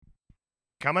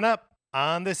Coming up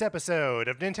on this episode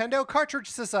of Nintendo Cartridge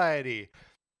Society,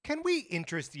 can we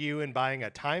interest you in buying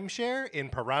a timeshare in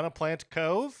Piranha Plant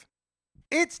Cove?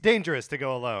 It's dangerous to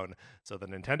go alone, so the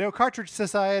Nintendo Cartridge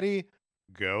Society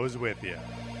goes with you.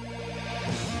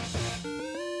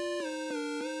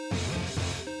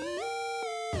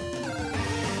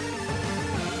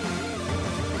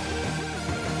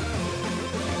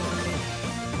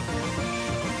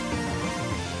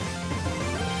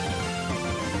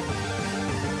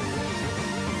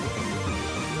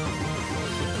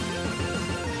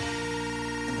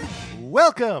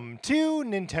 Welcome to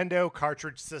Nintendo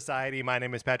Cartridge Society. My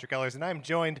name is Patrick Ellers, and I'm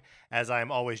joined, as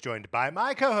I'm always joined, by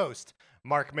my co-host,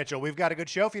 Mark Mitchell. We've got a good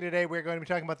show for you today. We're going to be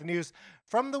talking about the news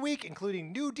from the week,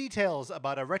 including new details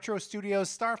about a Retro Studios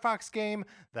Star Fox game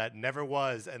that never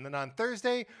was. And then on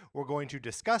Thursday, we're going to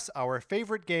discuss our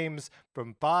favorite games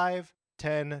from 5,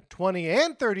 10, 20,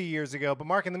 and 30 years ago. But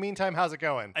Mark, in the meantime, how's it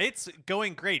going? It's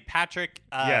going great. Patrick,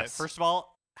 Yes. First of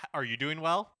all, are you doing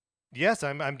well? Yes,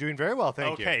 I'm doing very well,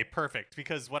 thank you. Okay, perfect.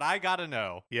 Because what I got to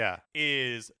know Yeah.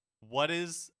 is what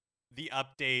is the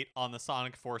update on the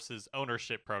Sonic Forces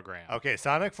ownership program? Okay,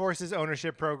 Sonic Forces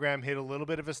ownership program hit a little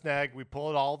bit of a snag. We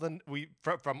pulled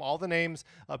from all the names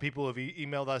of people who have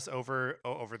emailed us over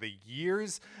the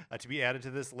years to be added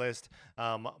to this list.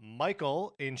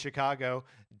 Michael in Chicago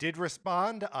did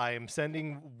respond. I am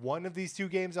sending one of these two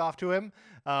games off to him.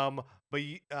 But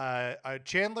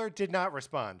Chandler did not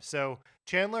respond. So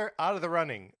Chandler, out of the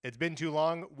running. It's been too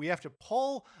long. We have to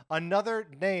pull another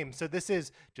name. So this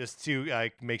is just to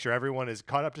make sure everyone is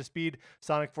caught up to speed.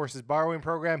 Sonic Forces borrowing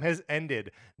program has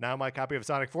ended. Now my copy of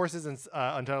Sonic Forces and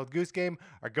Untitled Goose Game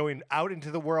are going out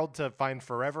into the world to find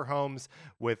forever homes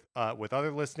with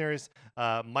other listeners.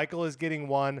 Michael is getting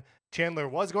one. Chandler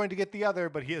was going to get the other,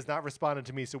 but he has not responded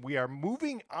to me. So we are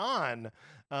moving on.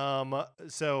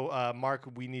 Mark,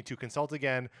 we need to consult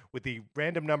again with the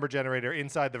random number generator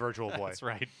inside the Virtual Boy. That's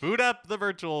right. Boot up the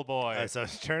Virtual Boy. So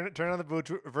turn on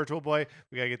the Virtual Boy.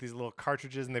 We gotta get these little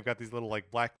cartridges, and they've got these little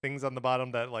like black things on the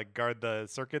bottom that like guard the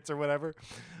circuits or whatever.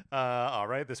 All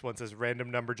right, this one says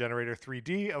random number generator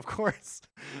 3D, of course.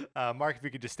 Mark, if you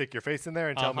could just stick your face in there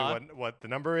and tell me what the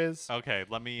number is. Okay,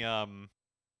 let me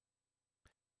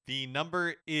the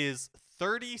number is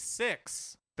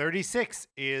 36. 36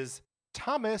 is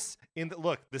Thomas in the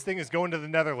look. This thing is going to the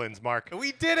Netherlands, Mark.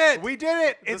 We did it. We did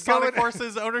it. The It's Sonic going.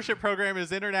 Forces ownership program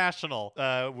is international.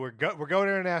 We're going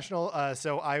international.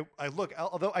 So I look.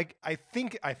 Although I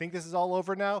think this is all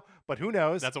over now, but who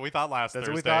knows? That's what we thought last That's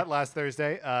Thursday. what we thought last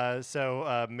Thursday.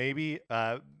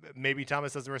 Maybe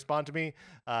Thomas doesn't respond to me,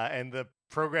 and the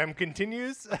program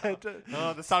continues.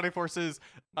 The Sonic Forces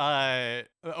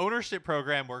ownership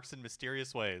program works in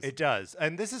mysterious ways. It does,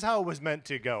 and this is how it was meant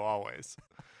to go always.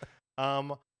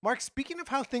 Mark, speaking of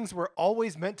how things were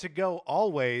always meant to go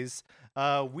always,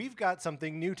 we've got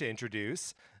something new to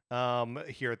introduce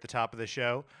here at the top of the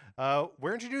show.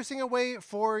 We're introducing a way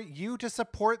for you to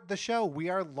support the show. We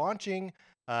are launching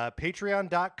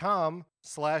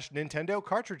patreon.com/Nintendo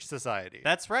Cartridge Society.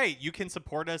 That's right. You can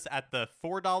support us at the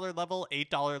 $4 level,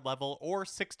 $8 level, or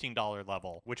 $16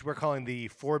 level. Which we're calling the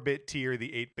 4-bit tier, the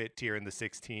 8-bit tier, and the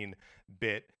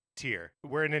 16-bit tier.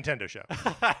 We're a Nintendo show.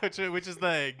 which is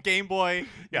the Game Boy,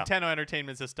 Yeah. Nintendo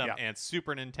Entertainment System, Yeah. and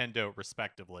Super Nintendo,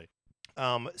 respectively.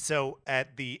 So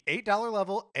at the $8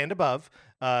 level and above,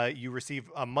 you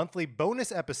receive a monthly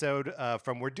bonus episode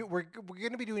from we're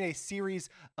going to be doing a series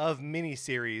of mini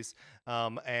series,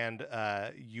 and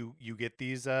you get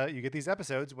these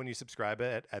episodes when you subscribe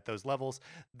at those levels.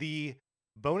 The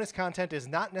bonus content is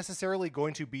not necessarily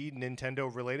going to be Nintendo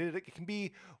related. It can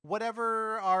be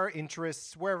whatever our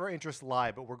interests, wherever our interests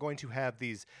lie, but we're going to have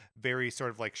these very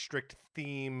sort of like strict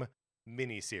theme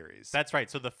mini-series. That's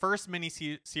right. So the first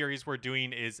mini-series we're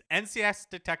doing is NCS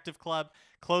Detective Club,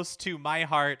 close to my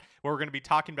heart, where we're going to be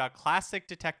talking about classic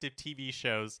detective TV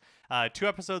shows. 2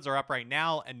 episodes are up right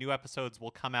now, and new episodes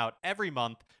will come out every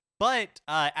month. But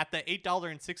at the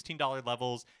 $8 and $16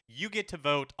 levels, you get to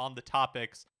vote on the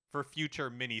topics for future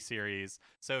miniseries.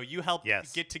 So you help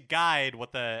get to guide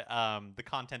what the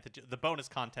content the bonus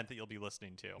content that you'll be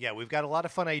listening to. Yeah, we've got a lot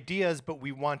of fun ideas, but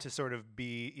we want to sort of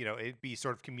be, it be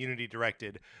sort of community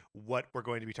directed what we're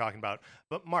going to be talking about.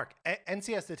 But Mark,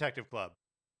 NCS Detective Club,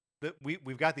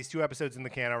 we've got these 2 episodes in the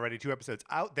can already, 2 episodes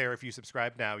out there. If you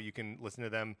subscribe now, you can listen to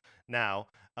them now.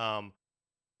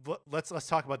 Let's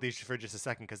talk about these for just a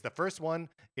second, because the first one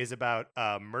is about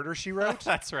Murder, She Wrote.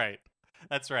 That's right.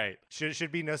 That's right.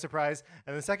 Should be no surprise.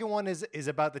 And the second one is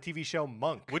about the TV show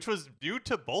Monk, which was new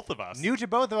to both of us. New to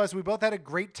both of us. We both had a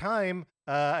great time.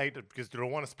 Because I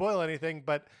don't want to spoil anything,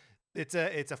 but It's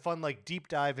a fun like deep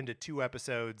dive into 2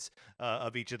 episodes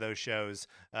of each of those shows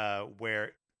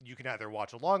where you can either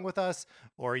watch along with us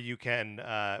or you can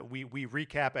we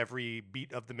recap every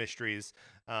beat of the mysteries.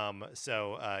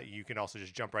 So you can also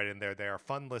just jump right in there. They are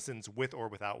fun listens with or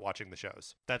without watching the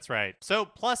shows. That's right. So,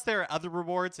 plus there are other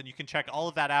rewards, and you can check all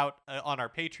of that out on our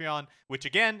Patreon, which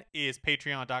again is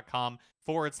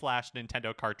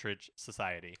patreon.com/Nintendo Cartridge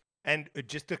Society. And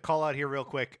just to call out here real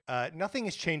quick, nothing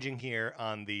is changing here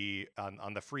on the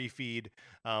free feed.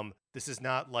 This is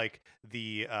not like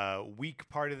the weak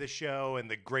part of the show and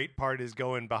the great part is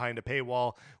going behind a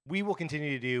paywall. We will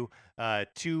continue to do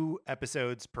 2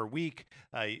 episodes per week.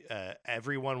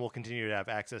 Everyone will continue to have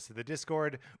access to the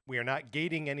Discord. We are not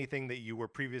gating anything that you were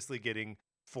previously getting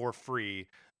for free.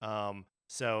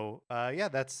 So yeah,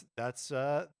 that's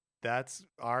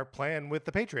our plan with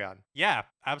the Patreon. Yeah,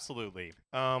 absolutely.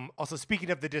 Also, speaking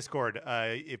of the Discord,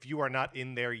 if you are not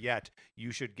in there yet,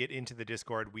 you should get into the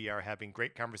Discord. We are having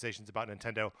great conversations about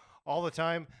Nintendo all the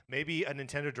time. Maybe a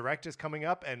Nintendo Direct is coming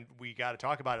up, and we got to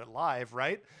talk about it live,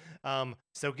 right?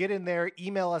 So get in there.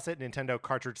 Email us at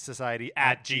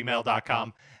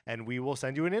nintendocartridgesociety@gmail.com, and we will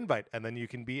send you an invite, and then you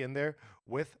can be in there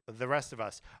with the rest of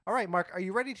us. All right, Mark, are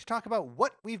you ready to talk about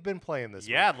what we've been playing this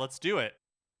week? Yeah, let's do it.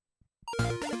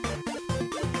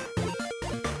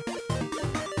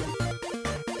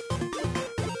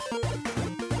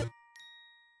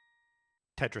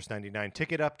 Tetris 99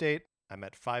 ticket update. I'm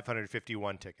at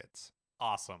 551 tickets.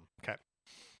 Awesome. Okay.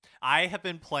 I have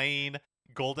been playing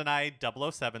GoldenEye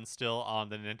 007 still on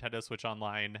the Nintendo Switch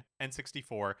Online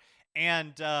N64,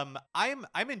 and I'm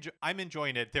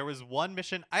enjoying it. There was one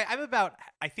mission. I'm about,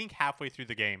 I think, halfway through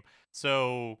the game,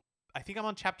 so I think I'm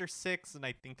on chapter 6, and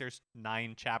I think there's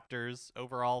 9 chapters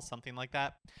overall, something like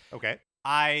that. Okay.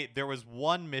 There was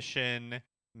one mission,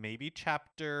 maybe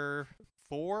chapter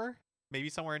 4, maybe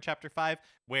somewhere in chapter 5,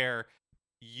 where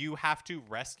you have to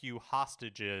rescue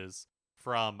hostages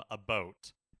from a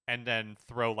boat and then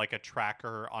throw like a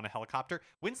tracker on a helicopter.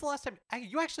 When's the last time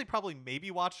you actually probably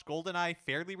maybe watched GoldenEye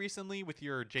fairly recently with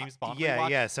your James Bond rewatch?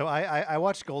 Yeah. So I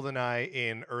watched GoldenEye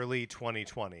in early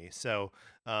 2020. So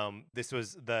this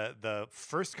was the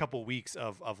first couple weeks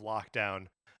of lockdown.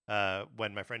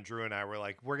 When my friend Drew and I were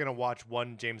like, we're going to watch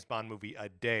one James Bond movie a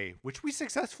day, which we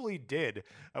successfully did.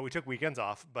 We took weekends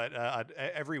off, but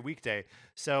every weekday.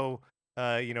 So,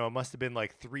 it must have been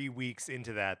like 3 weeks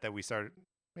into that we started,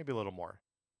 maybe a little more.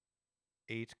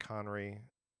 8, Connery,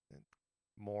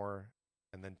 more,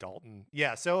 and then Dalton.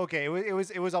 Yeah, so okay, it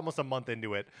was almost a month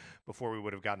into it before we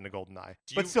would have gotten to GoldenEye.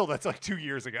 But still, that's like 2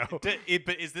 years ago. But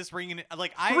is this ringing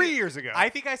like 3 years ago? I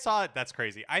think I saw it. That's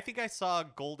crazy. I think I saw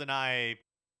GoldenEye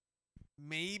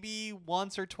maybe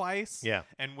once or twice. Yeah.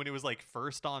 And when it was like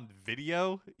first on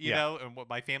video, you know, and what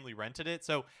my family rented it.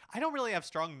 So I don't really have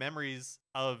strong memories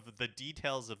of the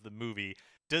details of the movie.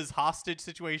 Does hostage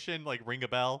situation like ring a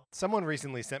bell? Someone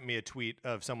recently sent me a tweet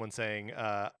of someone saying,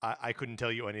 I couldn't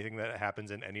tell you anything that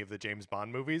happens in any of the James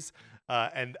Bond movies.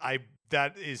 And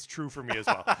that is true for me as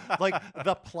well. Like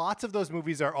the plots of those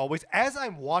movies are always, as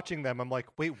I'm watching them, I'm like,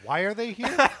 wait, why are they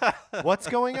here? What's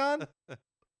going on?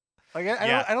 Like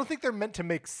I don't think they're meant to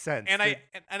make sense. And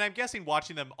I'm guessing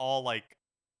watching them all like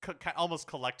almost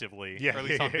collectively, or at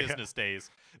least on business days,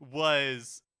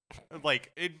 was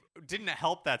like it didn't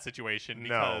help that situation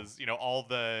because all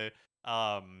the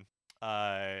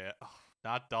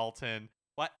not Dalton,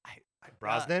 what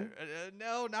Brosnan?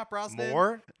 No, not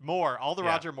Brosnan. More. All the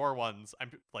Roger Moore ones,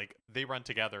 I'm like they run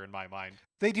together in my mind.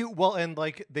 They do well, and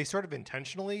like they sort of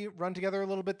intentionally run together a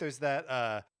little bit. There's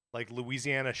that like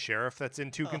Louisiana sheriff that's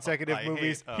in 2 consecutive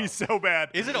movies. He's so bad.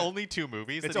 Is it only 2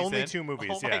 movies? It's only 2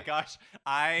 movies. Oh my gosh,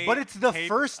 but it's the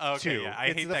first 2. Yeah,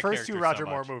 it's the first 2 Roger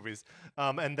Moore movies.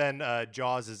 And then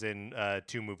Jaws is in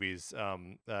 2 movies.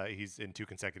 He's in 2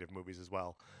 consecutive movies as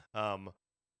well.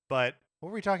 But what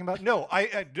were we talking about? No,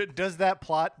 does that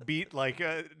plot beat like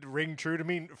ring true to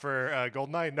me for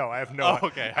GoldenEye? No, I have no.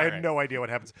 I have no idea what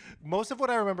happens. Most of what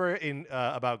I remember in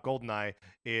about GoldenEye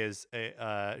is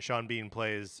Sean Bean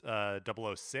plays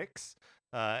 006,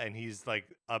 and he's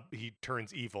like he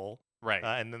turns evil. Right.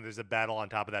 And then there's a battle on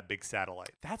top of that big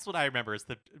satellite. That's what I remember is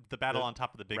the battle on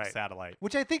top of the big satellite,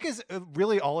 which I think is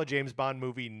really all a James Bond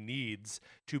movie needs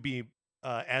to be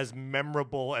as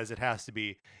memorable as it has to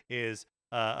be. Is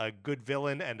a good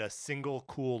villain, and a single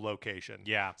cool location.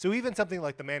 Yeah. So even something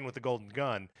like The Man with the Golden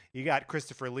Gun, you got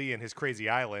Christopher Lee and his crazy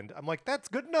island. I'm like, that's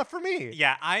good enough for me.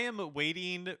 Yeah, I am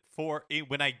waiting for it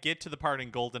when I get to the part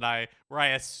in GoldenEye where I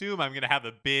assume I'm going to have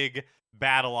a big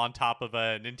battle on top of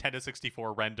a Nintendo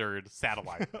 64 rendered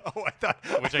satellite. Oh, I thought,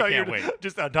 Which I thought you can't were wait.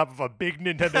 just on top of a big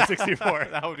Nintendo 64.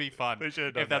 That would be fun. They should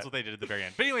have done if that's that. what they did at the very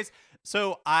end. But anyways,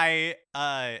 so I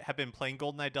have been playing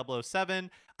GoldenEye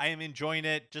 007. I am enjoying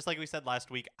it. Just like we said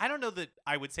last week, I don't know that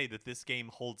I would say that this game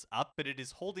holds up, but it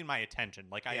is holding my attention.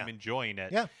 Like I am enjoying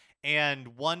it. Yeah.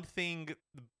 And one thing,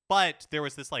 but there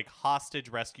was this like hostage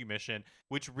rescue mission,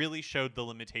 which really showed the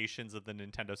limitations of the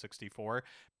Nintendo 64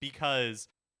 because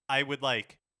I would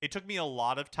like, it took me a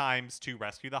lot of times to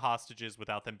rescue the hostages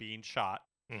without them being shot.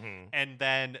 Mm-hmm. And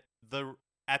then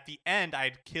at the end,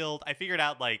 I figured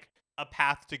out like a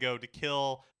path to go to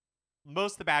kill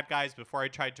most of the bad guys before I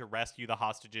tried to rescue the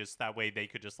hostages. That way they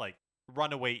could just like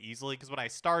run away easily. Because when I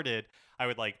started, I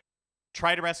would like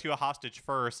try to rescue a hostage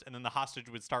first, and then the hostage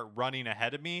would start running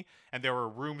ahead of me, and there were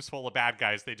rooms full of bad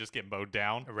guys. They just get mowed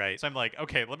down. Right. So I'm like,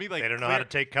 okay, let me like They don't know how to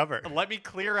take cover. let me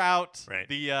clear out Right.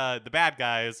 the bad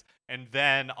guys, and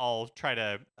then I'll try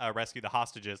to rescue the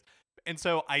hostages. And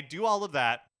so I do all of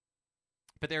that,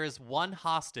 but there is one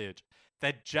hostage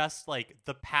that just like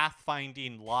the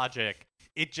pathfinding logic,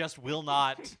 it just will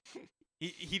not.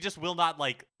 he just will not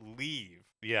like leave.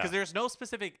 Yeah. Because there's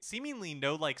seemingly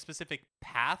no like specific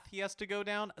path he has to go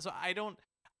down. So I don't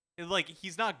like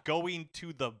he's not going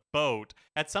to the boat.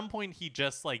 At some point he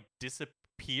just like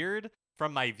disappeared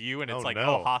from my view, and it's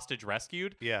no. hostage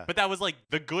rescued. Yeah. But that was like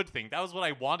the good thing. That was what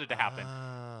I wanted to happen.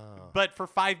 Oh. But for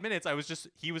 5 minutes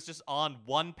he was just on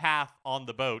one path on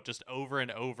the boat just over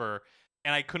and over,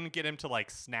 and I couldn't get him to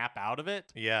like snap out of it.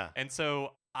 Yeah. And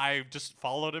so I just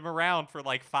followed him around for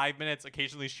like 5 minutes,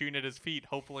 occasionally shooting at his feet,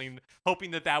 hoping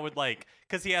that would like,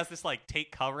 because he has this like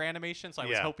take cover animation. So I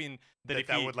was hoping that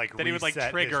he would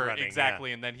reset trigger his running,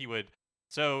 exactly, and then he would.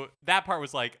 So that part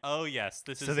was like, oh yes,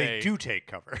 this is. So they do take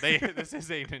cover. This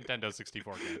is a Nintendo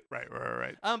 64 game.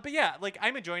 Right. But yeah, like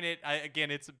I'm enjoying it.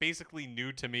 Again, it's basically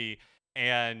new to me,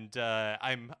 and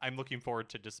I'm looking forward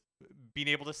to just being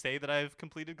able to say that I've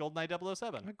completed GoldenEye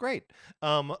 007. Great.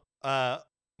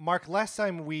 Mark, last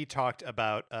time we talked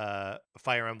about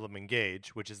Fire Emblem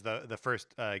Engage, which is the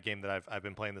first game that I've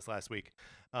been playing this last week.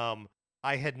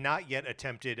 I had not yet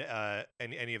attempted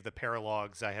any of the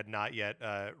paralogs. I had not yet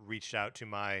reached out to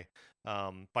my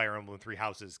Fire Emblem Three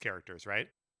Houses characters, right?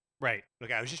 Right.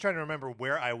 Okay, I was just trying to remember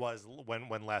where I was when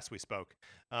last we spoke.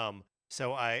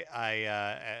 So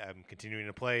I'm continuing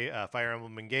to play Fire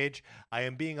Emblem Engage. I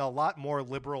am being a lot more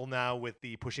liberal now with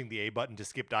the pushing the A button to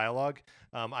skip dialogue.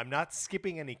 I'm not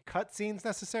skipping any cutscenes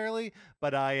necessarily,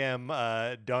 but I am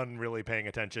done really paying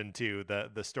attention to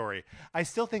the story. I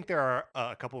still think there are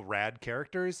a couple rad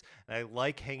characters, and I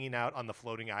like hanging out on the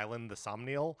floating island, the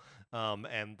Somniel,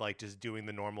 and like just doing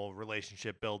the normal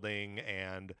relationship building,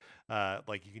 and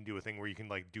like you can do a thing where you can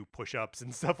like do push-ups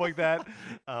and stuff like that.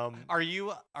 Are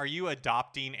you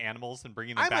adopting animals and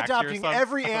bringing them I'm back to your adopting son?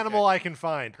 every animal I can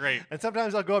find. Great. And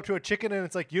sometimes I'll go up to a chicken and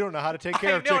it's like, you don't know how to take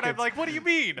care I of know, chickens. and I'm like, what do you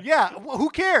mean? Yeah,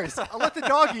 who cares? I'll let the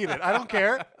dog eat it. I don't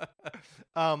care.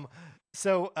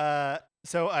 So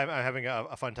I'm having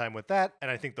a fun time with that, and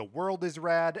I think the world is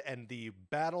rad, and the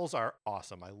battles are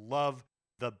awesome. I love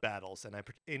the battles, and I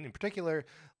in particular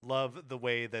love the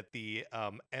way that the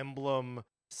emblem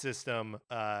system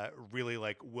really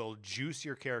like will juice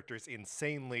your characters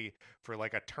insanely for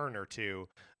like a turn or two,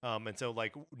 and so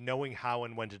like knowing how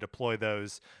and when to deploy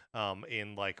those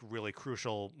in like really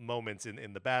crucial moments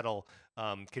in the battle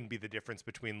can be the difference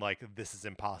between like this is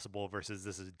impossible versus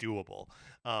this is doable.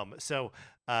 So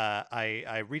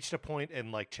I reached a point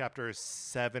in like chapter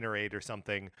 7 or 8 or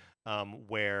something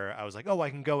where I was like, oh, I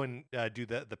can go and do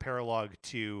the paralogue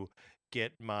to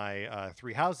get my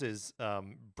Three Houses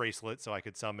bracelet so I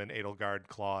could summon Edelgard,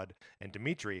 Claude, and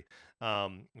Dimitri,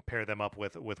 pair them up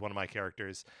with one of my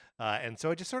characters. And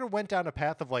so I just sort of went down a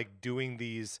path of like doing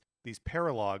these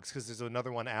paralogs, because there's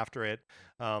another one after it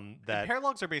that And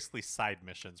paralogs are basically side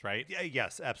missions, right? yeah,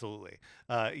 yes, absolutely.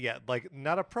 Yeah, like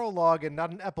not a prologue and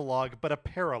not an epilogue, but a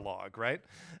paralogue, right?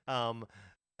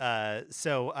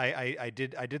 So I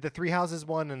did the Three Houses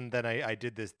one, and then I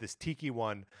did this Tiki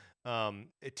one.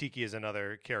 Tiki is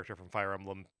another character from Fire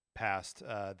Emblem Past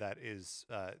that is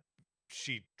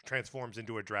she transforms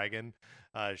into a dragon.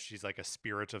 She's like a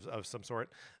spirit of some sort.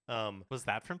 Was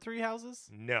that from Three Houses?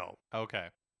 No. Okay.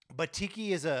 But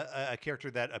Tiki is a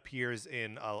character that appears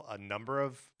in a number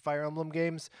of Fire Emblem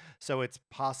games, so it's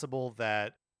possible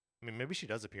that I mean, maybe she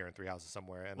does appear in Three Houses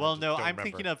somewhere. And I Well, just no, don't I'm remember.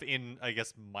 thinking of I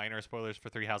guess, minor spoilers for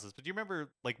Three Houses. But do you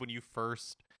remember, like, when you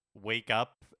first wake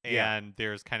up Yeah. and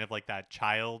there's kind of like that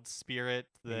child spirit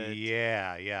that.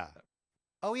 Yeah.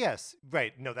 Oh yes,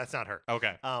 right. No, that's not her.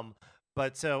 Okay.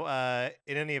 But so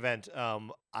in any event,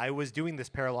 I was doing this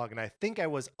paralog, and I think I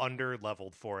was under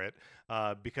leveled for it,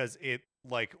 because it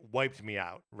like wiped me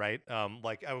out, right?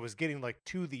 Like I was getting like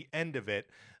to the end of it.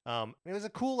 It was a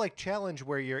cool like challenge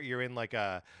where you're in like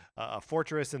a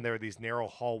fortress, and there are these narrow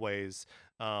hallways,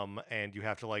 and you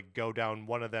have to like go down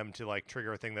one of them to like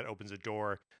trigger a thing that opens a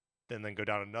door. Then go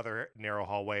down another narrow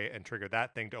hallway and trigger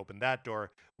that thing to open that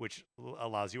door, which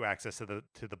allows you access to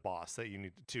the boss that you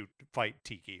need to fight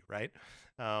Tiki, right?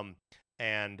 So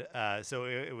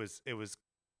it was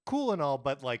cool and all,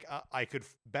 but like I could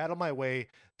battle my way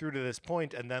through to this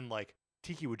point, and then like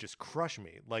Tiki would just crush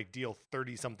me, like deal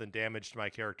 30 something damage to my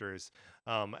characters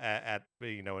at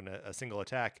in a single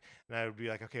attack, and I would be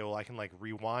like, okay, well I can like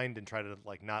rewind and try to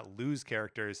like not lose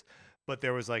characters, but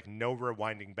there was like no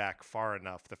rewinding back far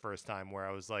enough the first time where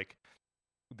I was like,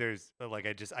 there's like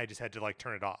I just had to like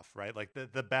turn it off, right? Like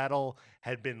the battle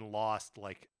had been lost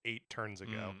like 8 turns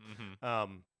ago.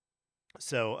 Mm-hmm.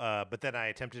 But then I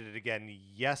attempted it again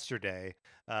yesterday,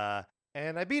 and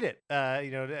I beat it.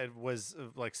 It was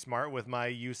like smart with my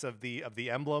use of the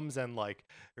emblems, and like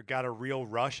got a real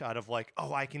rush out of like,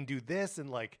 oh, I can do this,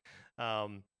 and like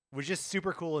was just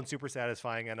super cool and super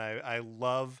satisfying. And I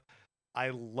love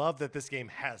that this game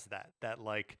has that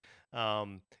like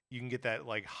you can get that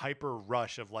like hyper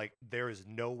rush of like, there is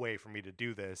no way for me to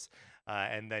do this,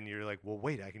 and then you're like, well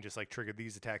wait, I can just like trigger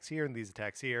these attacks here and these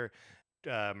attacks here,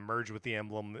 merge with the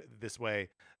emblem this way,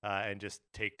 and just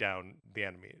take down the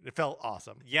enemy. It felt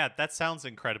awesome. Yeah, that sounds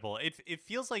incredible. It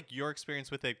feels like your experience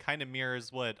with it kind of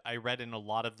mirrors what I read in a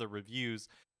lot of the reviews,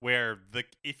 where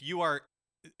if you are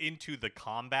into the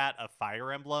combat of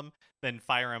Fire Emblem, then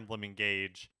Fire Emblem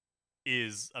Engage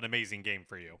is an amazing game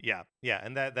for you. Yeah,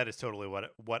 and that is totally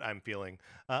what I'm feeling.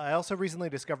 I also recently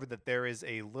discovered that there is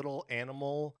a little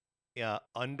animal in a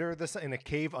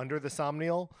cave under the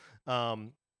Somniel,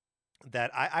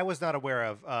 that I was not aware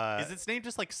of. Is its name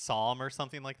just like Psalm or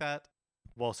something like that?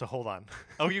 Well, so hold on.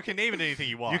 Oh, you can name it anything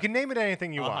you want. You can name it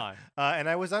anything you want. Uh-huh. And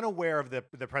I was unaware of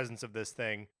the presence of this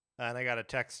thing. And I got a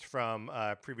text from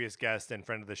previous guest and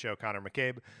friend of the show, Connor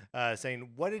McCabe,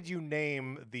 saying, "What did you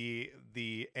name the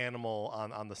animal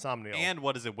on the Somniel? And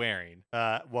what is it wearing?"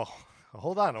 Well,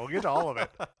 hold on, we'll get to all of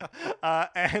it."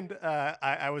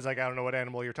 I was like, "I don't know what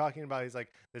animal you're talking about." He's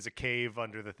like, "There's a cave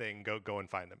under the thing. Go and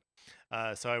find him."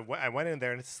 So I went in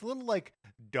there, and it's this little like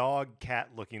dog cat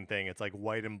looking thing. It's like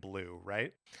white and blue,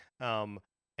 right?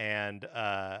 And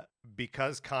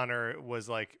because Connor was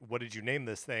like, "What did you name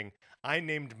this thing?" I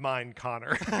named mine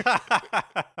Connor.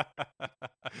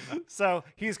 So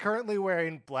he's currently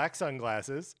wearing black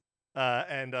sunglasses,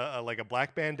 and like a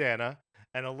black bandana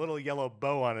and a little yellow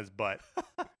bow on his butt.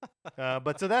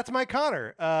 But so that's my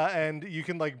Connor, and you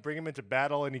can like bring him into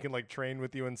battle, and he can like train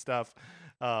with you and stuff.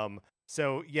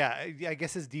 So yeah, I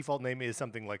guess his default name is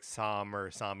something like Sam or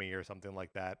Sami or something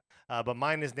like that. But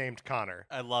mine is named Connor.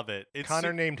 I love it.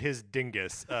 Connor named his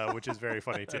dingus, which is very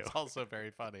funny too. It's also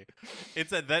very funny.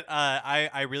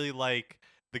 I really like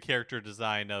the character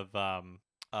design of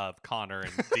Connor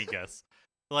and Dingus.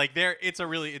 Like it's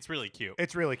really cute.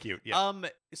 It's really cute. Yeah.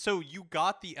 So you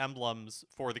got the emblems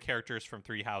for the characters from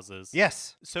Three Houses.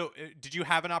 Yes. So did you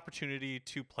have an opportunity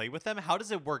to play with them? How does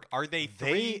it work? Are they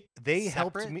they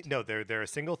helped separate? me? No, they're a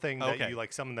single thing that Okay. you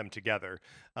like summon them together,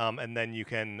 and then you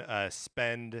can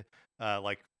spend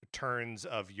like turns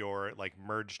of your like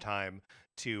merge time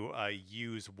to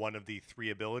use one of the 3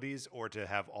 abilities, or to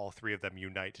have all 3 of them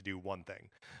unite to do one thing.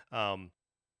 That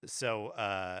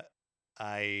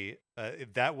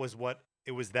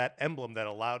was that emblem that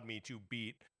allowed me to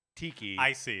beat Tiki.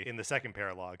 I see. In the second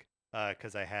paralog,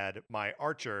 because I had my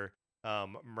archer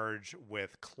merge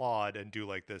with Claude and do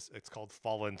like this. It's called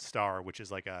Fallen Star, which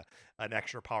is like an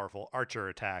extra powerful archer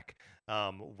attack,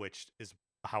 which is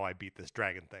how I beat this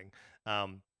dragon thing.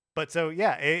 But so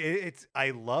yeah, it's I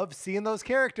love seeing those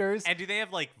characters. And do they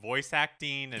have like voice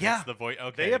acting? And Yeah. it's the voice.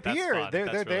 Okay, They appear. That's fun. They're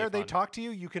That's there. really They fun. talk to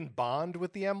you. You can bond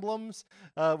with the emblems,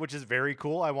 which is very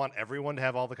cool. I want everyone to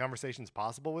have all the conversations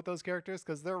possible with those characters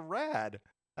because they're rad.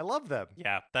 I love them.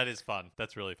 Yeah, that is fun.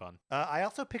 That's really fun. I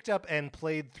also picked up and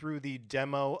played through the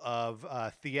demo of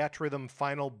Theatrhythm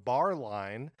Final Bar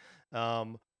Line,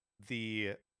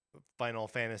 the Final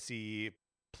Fantasy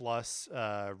Plus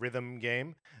rhythm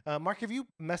game. Mark, have you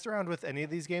messed around with any of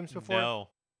these games before?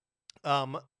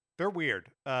 No. They're weird.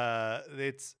 They're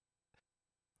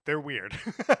weird.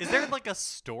 Is there like a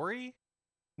story?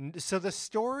 So the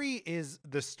stories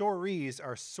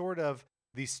are sort of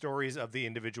the stories of the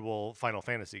individual Final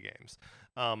Fantasy games.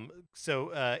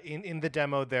 In the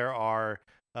demo there are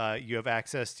you have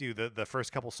access to the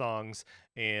first couple songs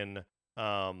in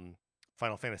um,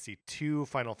 Final Fantasy 2,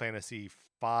 Final Fantasy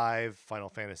 5, Final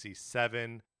Fantasy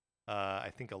 7.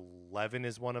 I think 11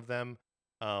 is one of them,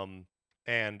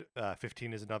 and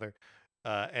 15 is another.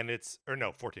 And it's or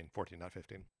no 14, not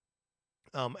 15.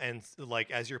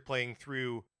 Like as you're playing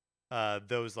through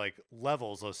those like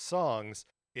levels, those songs,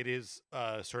 it is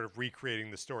sort of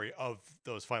recreating the story of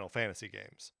those Final Fantasy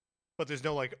games. But there's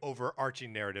no like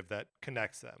overarching narrative that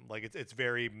connects them. Like it's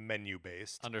very menu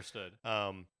based. Understood.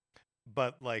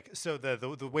 But like so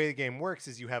the way the game works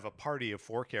is you have a party of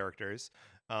 4 characters,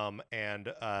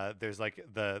 and there's like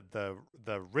the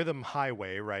rhythm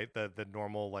highway, right? The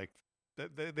normal like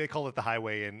they call it the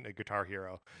highway in Guitar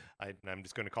Hero. I'm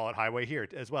just going to call it highway here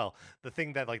as well. The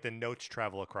thing that like the notes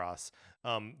travel across.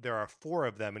 There are 4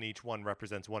 of them, and each one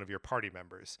represents one of your party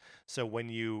members. So when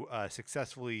you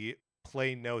successfully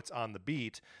play notes on the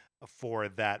beat for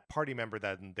that party member,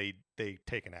 then they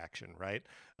take an action, right?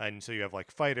 And so you have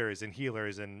like fighters and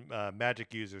healers and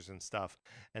magic users and stuff.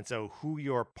 And so who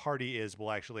your party is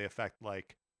will actually affect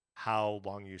like how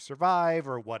long you survive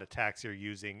or what attacks you're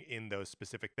using in those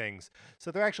specific things. So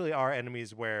there actually are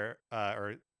enemies where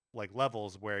or like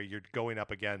levels where you're going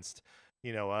up against,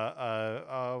 you know,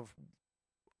 a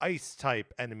ice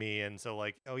type enemy, and so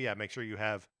like, oh yeah, make sure you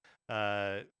have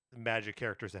magic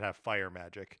characters that have fire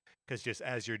magic, because just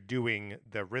as you're doing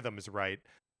the rhythms right,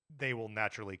 they will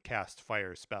naturally cast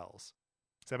fire spells.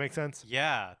 Does that make sense?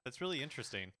 Yeah, that's really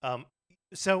interesting. And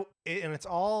it's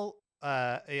all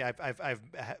yeah, I've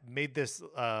made this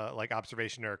like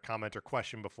observation or comment or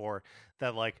question before,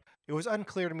 that like it was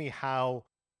unclear to me how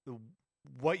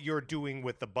what you're doing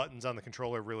with the buttons on the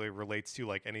controller really relates to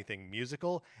like anything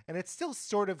musical, and it's still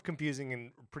sort of confusing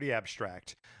and pretty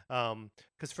abstract,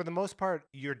 because for the most part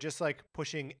you're just like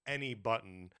pushing any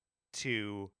button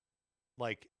to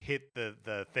like hit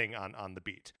the thing on the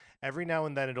beat. Every now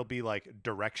and then it'll be like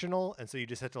directional, and so you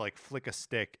just have to like flick a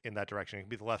stick in that direction. It can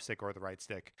be the left stick or the right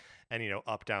stick, and you know,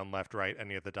 up, down, left, right,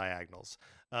 any of the diagonals.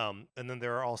 And then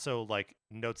there are also like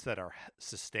notes that are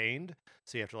sustained,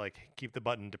 so you have to like keep the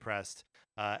button depressed.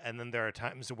 And then there are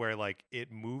times where like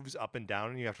it moves up and down,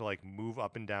 and you have to like move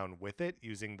up and down with it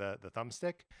using the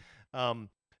thumbstick.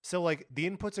 So like the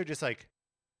inputs are just like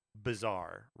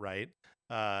bizarre, right?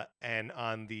 And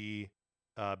on the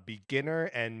beginner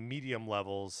and medium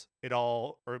levels, it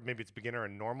all, or maybe it's beginner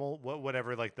and normal,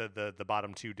 whatever like the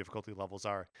bottom 2 difficulty levels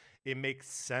are, it makes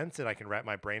sense and I can wrap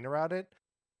my brain around it.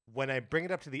 When I bring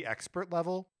it up to the expert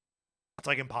level, it's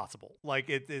like impossible. Like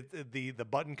the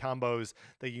button combos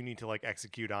that you need to like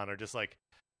execute on are just like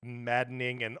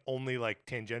maddening and only like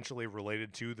tangentially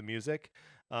related to the music.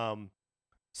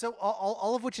 So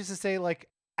all of which is to say, like,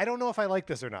 I don't know if I like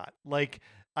this or not. Like,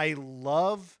 I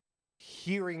love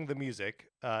hearing the music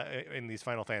in these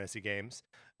Final Fantasy games,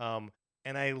 and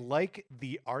I like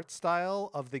the art style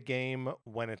of the game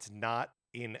when it's not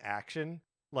in action.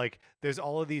 Like, there's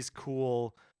all of these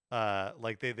cool,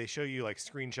 like they show you like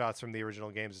screenshots from the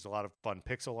original games. There's a lot of fun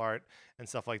pixel art and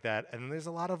stuff like that, and then there's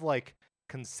a lot of like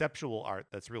conceptual art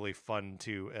that's really fun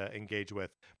to engage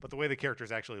with. But the way the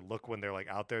characters actually look when they're like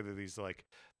out there, they're these like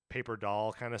paper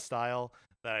doll kind of style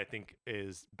that I think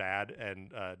is bad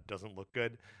and doesn't look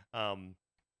good.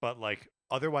 But like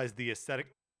otherwise, the aesthetic,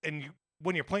 and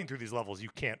when you're playing through these levels, you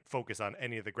can't focus on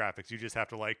any of the graphics. You just have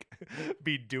to like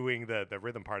be doing the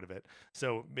rhythm part of it.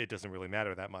 So it doesn't really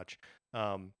matter that much.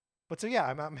 But so yeah,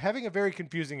 I'm having a very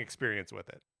confusing experience with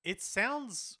it. It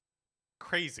sounds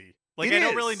crazy. Like, It I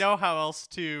don't really is. know how else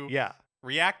to Yeah.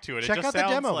 react to it. Check It just out the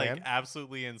sounds demo, like man.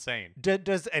 absolutely insane.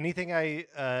 Does anything I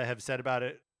have said about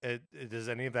it, does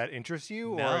any of that interest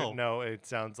you? No. Or no, it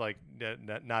sounds like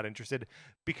not interested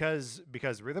because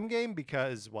rhythm game,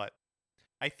 because what?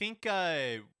 I think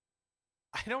I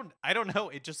don't know.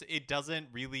 It doesn't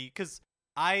really, cuz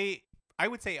I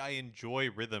would say I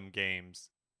enjoy rhythm games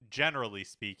generally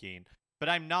speaking, but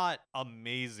I'm not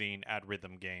amazing at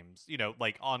rhythm games. You know,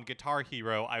 like on Guitar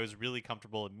Hero, I was really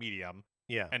comfortable in medium.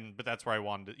 Yeah. But that's where I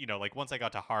wanted to, you know, like once I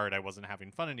got to hard, I wasn't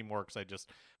having fun anymore cuz I just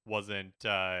wasn't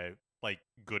like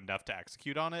good enough to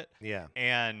execute on it. Yeah.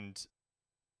 And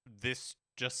this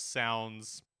just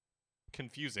sounds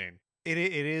confusing. It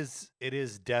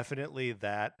is definitely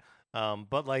that.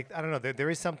 But like I don't know, there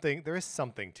is something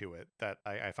to it that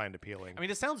I find appealing. I mean,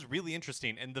 it sounds really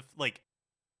interesting and like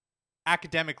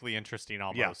academically interesting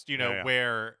almost. Yeah. You know, Yeah.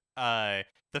 where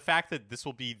the fact that this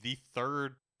will be the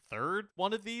third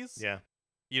one of these. Yeah.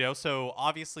 You know, so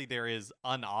obviously there is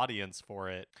an audience for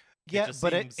it. Yeah, just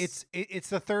but seems it's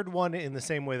the third one in the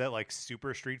same way that like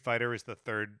Super Street Fighter is the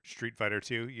third Street Fighter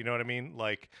 2. You know what I mean?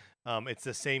 Like, it's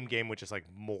the same game with just like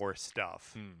more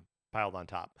stuff piled on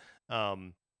top.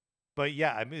 But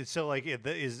yeah, I mean, so like,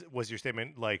 was your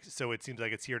statement like? So it seems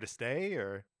like it's here to stay,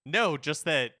 or no, just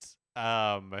that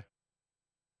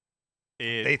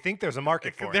they think there's a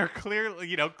market for there it?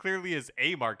 clearly is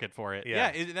a market for it.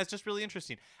 Yeah. That's just really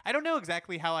interesting. I don't know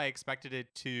exactly how I expected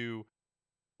it to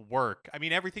work. I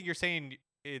mean, everything you're saying,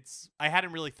 I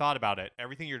hadn't really thought about it.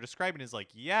 Everything you're describing is like,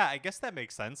 yeah, I guess that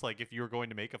makes sense. Like if you were going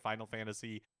to make a Final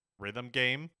Fantasy rhythm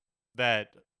game that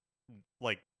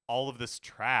like all of this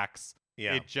tracks,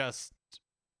 Yeah. it just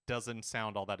doesn't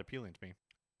sound all that appealing to me.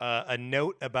 A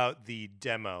note about the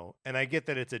demo, and I get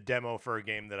that it's a demo for a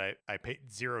game that I paid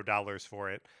 $0 for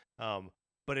it,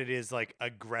 but it is like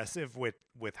aggressive with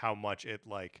how much it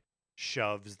like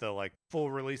shoves the like full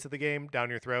release of the game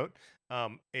down your throat.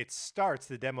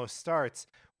 The demo starts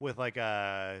with like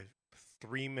a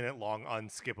 3-minute long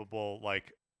unskippable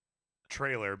like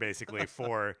trailer basically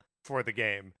for the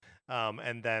game.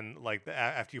 And then like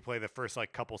after you play the first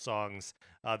like couple songs,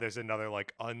 there's another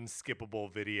like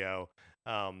unskippable video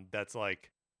that's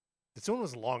like, this one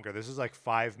was longer. This was like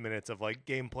 5 minutes of like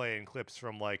gameplay and clips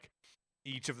from like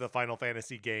each of the Final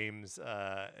Fantasy games,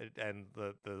 and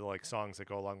the like songs that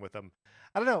go along with them.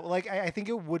 I don't know, like I think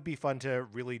it would be fun to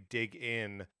really dig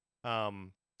in.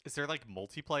 Is there like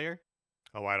multiplayer?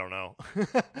 Oh, I don't know.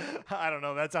 I don't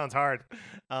know. That sounds hard.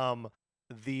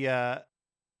 The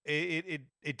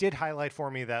it did highlight for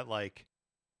me that like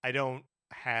I don't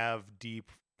have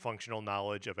deep functional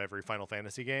knowledge of every Final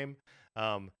Fantasy game.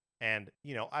 And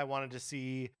I wanted to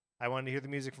hear the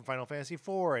music from Final Fantasy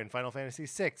 4 and Final Fantasy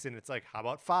 6, and it's like, how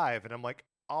about 5? And I'm like,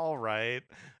 all right.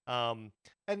 And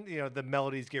the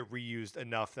melodies get reused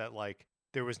enough that like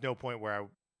there was no point where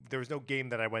there was no game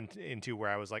that I went into where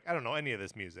I was like, I don't know any of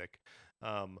this music.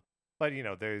 But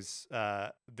there's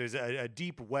a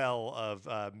deep well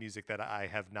of music that I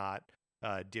have not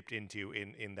dipped into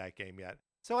in that game yet.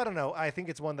 So I don't know. I think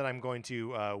it's one that I'm going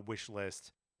to wish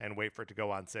list and wait for it to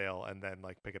go on sale and then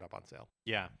like pick it up on sale.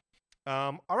 Yeah.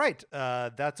 All right.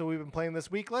 That's what we've been playing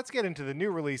this week. Let's get into the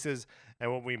new releases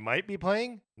and what we might be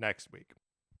playing next week.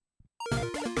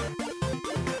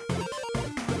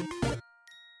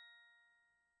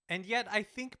 And yet, I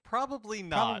think probably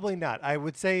not. Probably not. I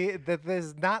would say that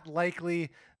there's not likely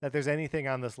that there's anything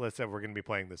on this list that we're going to be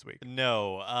playing this week.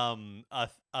 No.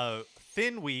 A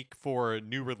thin week for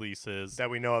new releases that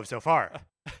we know of so far.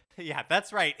 Yeah,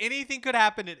 that's right. Anything could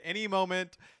happen at any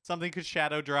moment. Something could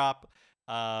shadow drop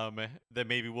that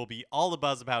maybe we'll be all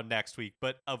abuzz about next week.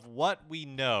 But of what we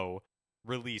know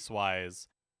release-wise,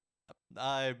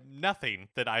 nothing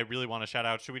that I really want to shout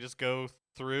out. Should we just go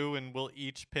through and we'll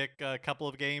each pick a couple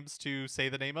of games to say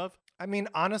the name of? I mean,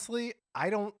 honestly, I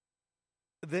don't.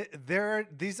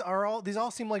 These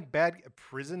all seem like bad.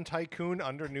 Prison Tycoon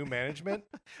under new management.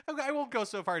 I won't go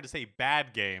so far to say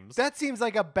bad games. That seems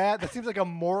like a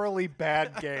morally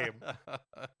bad game.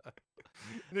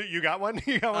 You got one?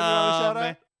 You got one you want to shout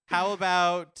out? How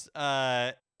about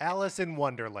Alice in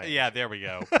Wonderland? Yeah, there we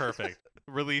go. Perfect.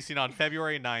 Releasing on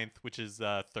February 9th, which is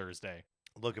Thursday.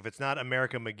 Look, if it's not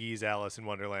America McGee's Alice in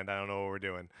Wonderland, I don't know what we're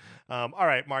doing. All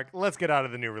right, Mark, let's get out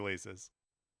of the new releases.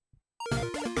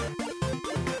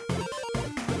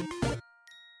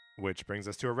 Which brings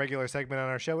us to a regular segment on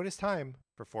our show. It is time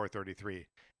for 433.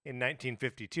 In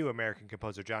 1952, American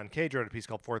composer John Cage wrote a piece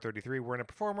called 433, wherein a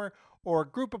performer or a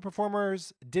group of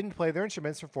performers didn't play their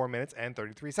instruments for 4 minutes and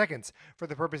 33 seconds. For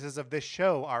the purposes of this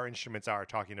show, our instruments are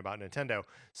talking about Nintendo.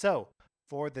 So,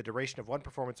 for the duration of one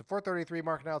performance of 433,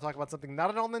 Mark and I will talk about something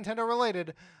not at all Nintendo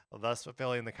related, thus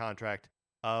fulfilling the contract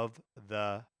of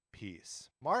the piece.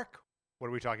 Mark, what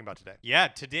are we talking about today? Yeah,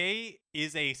 today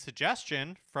is a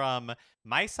suggestion from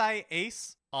Maisai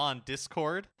Ace on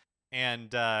Discord,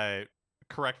 and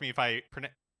correct me if I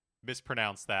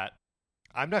mispronounce that.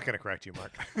 I'm not going to correct you,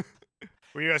 Mark.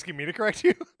 Were you asking me to correct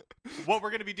you? What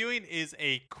we're going to be doing is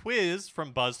a quiz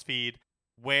from BuzzFeed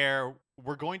where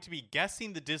we're going to be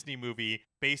guessing the Disney movie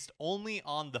based only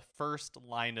on the first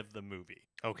line of the movie.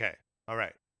 Okay. All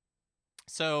right.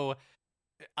 So,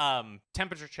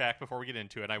 temperature check before we get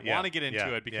into it. I want to get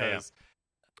into it because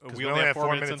we only have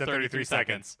 4 minutes and 33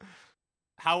 seconds.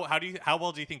 How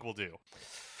well do you think we'll do?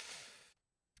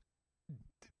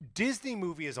 Disney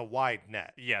movie is a wide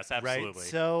net. Yes, absolutely. Right?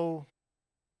 So,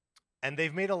 and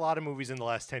they've made a lot of movies in the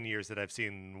last 10 years that I've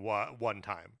seen one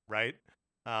time, right?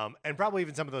 And probably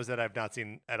even some of those that I've not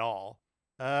seen at all.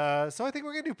 So I think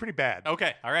we're gonna do pretty bad.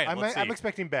 Okay, all right. Let's see. I'm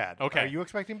expecting bad. Okay. Are you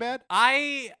expecting bad?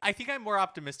 I think I'm more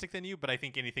optimistic than you, but I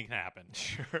think anything can happen.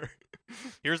 Sure.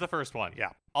 Here's the first one. Yeah.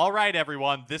 All right,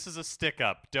 everyone. This is a stick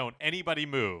up. Don't anybody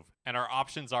move. And our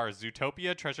options are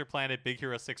Zootopia, Treasure Planet, Big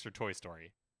Hero 6, or Toy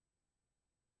Story.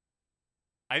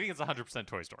 I think it's 100%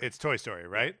 Toy Story. It's Toy Story,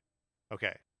 right?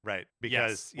 Okay. Right.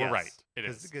 Because We're right. It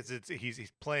is. Because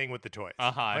he's playing with the toys.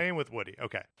 Uh-huh. Playing with Woody.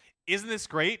 Okay. Isn't this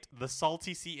great? The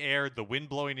salty sea air, the wind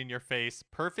blowing in your face.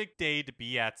 Perfect day to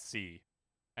be at sea.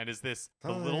 And is this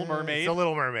The Little Mermaid? It's The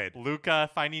Little Mermaid. Luca,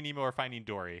 Finding Nemo, or Finding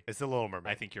Dory? It's The Little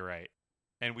Mermaid. I think you're right.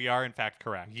 And we are, in fact,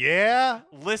 correct. Yeah.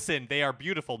 Listen, they are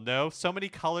beautiful. No, so many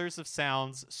colors of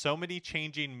sounds, so many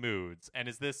changing moods. And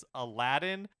is this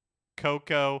Aladdin,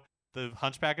 Coco, The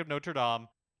Hunchback of Notre Dame,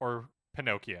 or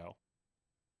Pinocchio?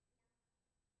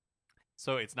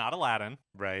 So it's not Aladdin.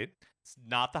 Right. It's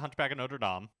not The Hunchback of Notre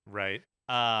Dame. Right.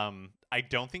 I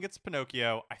don't think it's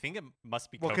Pinocchio. I think it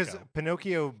must be Coco. Well, because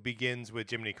Pinocchio begins with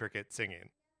Jiminy Cricket singing.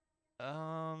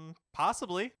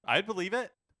 Possibly. I'd believe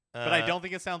it. But I don't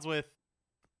think it sounds with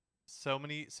so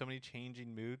many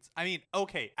changing moods. I mean,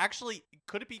 okay, actually,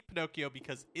 could it be Pinocchio?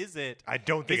 Because I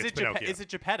don't think it's Pinocchio. Is it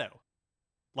Geppetto?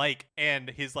 Like, and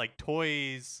his like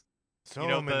toys.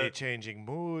 So many changing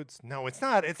moods. No, it's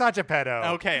not. It's not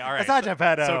Geppetto. Okay, all right. It's not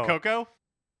Geppetto. So Coco.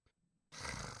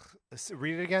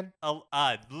 Read it again.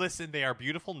 Listen, they are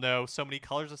beautiful. No, so many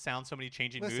colors of sound, so many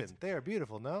changing moods. Listen, they are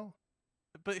beautiful. No.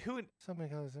 But who? So many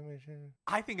colors, so many changing.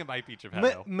 I think it might be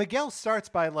Geppetto. Miguel starts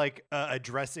by like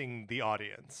addressing the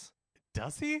audience.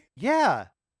 Does he? Yeah.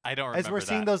 I don't remember As we're that.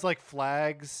 seeing those like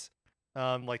flags,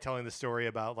 like telling the story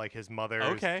about like his mother.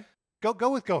 Okay. Go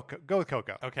with Coco. Go with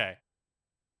Coco. Okay.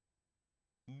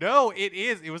 No, it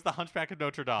is. It was the Hunchback of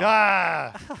Notre Dame.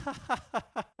 Ah.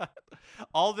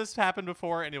 All this happened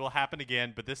before, and it will happen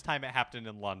again. But this time, it happened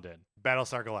in London.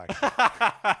 Battlestar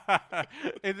Galactica.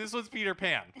 And this was Peter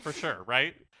Pan for sure,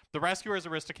 right? The Rescuers,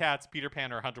 Aristocats, Peter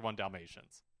Pan, or 101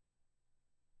 Dalmatians.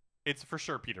 It's for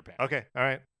sure Peter Pan. Okay. All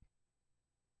right.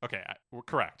 Okay, we're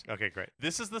correct. Okay. Great.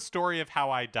 This is the story of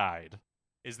how I died.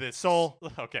 Is this Soul?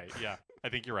 Okay, yeah, I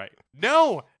think you're right.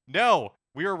 No,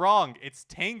 we were wrong. It's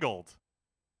Tangled.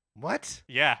 What?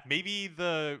 Yeah, maybe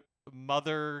the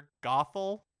Mother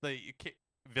Gothel, the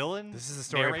villain. This is the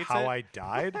story of how I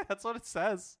died. That's what it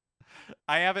says.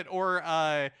 I haven't, or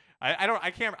I don't.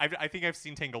 I can't. I think I've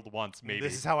seen Tangled once. Maybe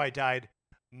This is how I dyed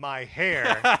my hair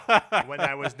when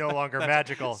I was no longer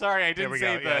magical. Sorry, I There didn't we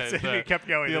say go. Yeah, the it kept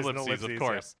going. the There's an ellipses, of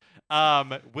ellipses,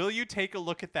 course. Will you take a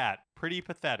look at that? Pretty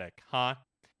pathetic, huh?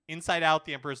 Inside Out,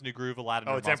 The Emperor's New Groove, Aladdin.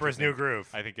 Oh, or it's Monsters, Emperor's New Inc. Groove.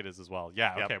 I think it is as well.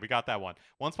 Yeah, Yep. okay, we got that one.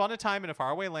 Once upon a time in a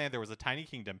faraway land, there was a tiny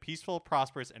kingdom, peaceful,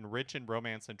 prosperous, and rich in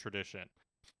romance and tradition.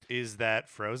 Is that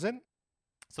Frozen?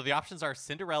 So the options are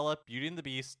Cinderella, Beauty and the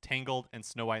Beast, Tangled, and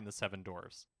Snow White and the Seven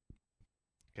Dwarfs.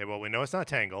 Okay, well, we know it's not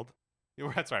Tangled.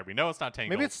 That's right. We know it's not Tangled.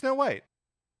 Maybe it's Snow White.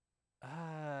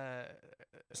 Uh,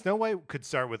 Snow White could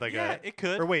start with like yeah, it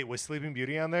could. Or wait, was Sleeping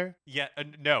Beauty on there? Yeah,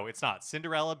 no, it's not.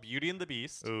 Cinderella, Beauty and the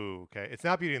Beast. Ooh, okay. It's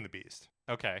not Beauty and the Beast.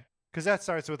 Okay. Because that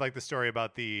starts with like the story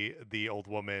about the old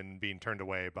woman being turned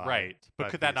away by. Right. But by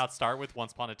could the that beast. not start with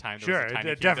Once Upon a Time? There Sure, was a tiny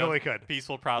it kingdom, definitely could.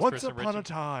 Peaceful, prosperous, Once and rich. upon a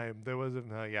time, there was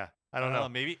a. Yeah, I don't know.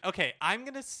 Maybe. Okay, I'm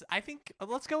going to. I think.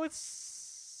 Let's go with.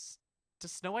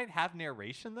 Does Snow White have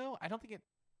narration, though? I don't think it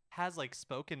has like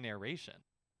spoken narration.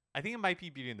 I think it might be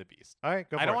Beauty and the Beast. All right,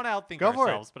 go for I don't it. want to outthink Go for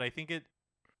it. ourselves, but I think it.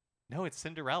 No, it's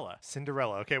Cinderella.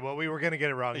 Cinderella. Okay, well, we were going to get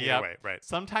it wrong either Yep. way. Right.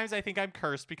 Sometimes I think I'm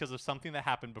cursed because of something that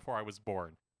happened before I was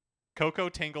born. Coco,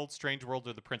 Tangled, Strange World,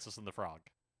 or The Princess and the Frog.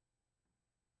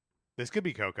 This could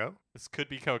be Coco. This could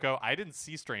be Coco. I didn't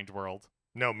see Strange World.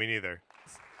 No, me neither.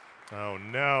 Oh,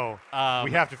 no.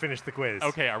 We have to finish the quiz.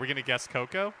 Okay, are we going to guess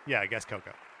Coco? Yeah, I guess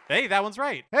Coco. Hey, that one's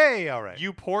right. Hey, all right.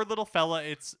 You poor little fella.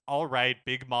 It's all right.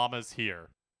 Big Mama's here.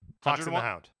 Fox and the 101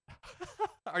 Hound.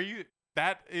 Are you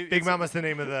that? Big Mama's the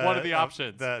name of the one of the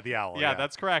options. The owl. Yeah,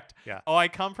 that's correct. Yeah. Oh, I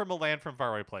come from a land from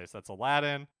faraway place. That's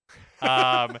Aladdin.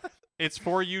 It's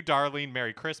for you, darling.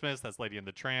 Merry Christmas. That's Lady and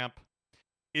the Tramp.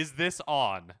 Is this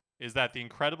on? Is that The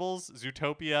Incredibles,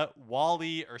 Zootopia,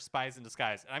 WALL-E, or Spies in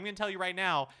Disguise? And I'm going to tell you right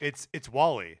now, It's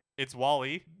WALL-E. it's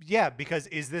WALL-E. Yeah, because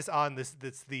is this on this?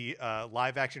 That's the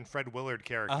live action Fred Willard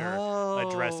character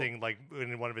addressing like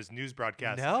in one of his news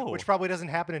broadcasts. No. which probably doesn't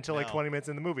happen until like No. 20 minutes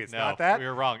in the movie. It's No, not that. we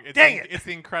were wrong. It's Dang it. It's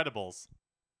The Incredibles.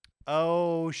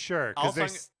 Oh, sure. Also,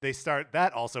 Because they start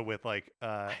that also with like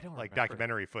don't like remember.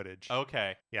 documentary footage.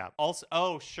 Okay. Yeah. Also,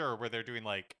 oh, sure, where they're doing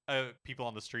like people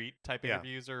on the street type Yeah.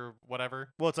 interviews or whatever.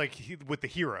 Well, it's like with the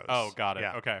heroes. Oh, got it.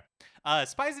 Yeah. Okay.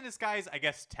 Spies in Disguise, I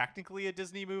guess technically a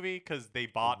Disney movie because they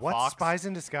bought What's Fox. Spies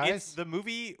in Disguise? It's the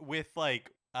movie with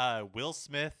like Will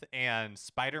Smith and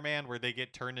Spider-Man where they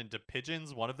get turned into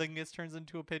pigeons. One of them gets turned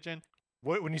into a pigeon.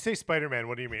 When you say Spider-Man,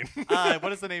 what do you mean?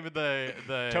 What is the name of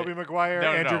the Tobey Maguire,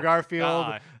 No, Andrew no.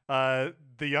 Garfield,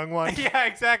 the young one. Yeah,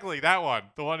 exactly. That one.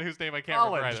 The one whose name I can't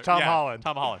remember either. Tom Yeah, Holland.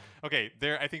 Tom Holland. Okay,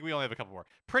 I think we only have a couple more.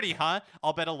 Pretty, huh?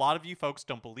 I'll bet a lot of you folks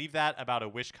don't believe that about a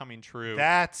wish coming true.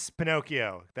 That's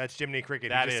Pinocchio. That's Jiminy Cricket.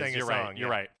 That he just is, sang a you're song. right. You're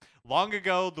right. Long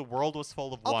ago, the world was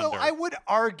full of Although wonder. I would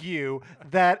argue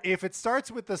that if it starts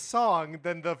with the song,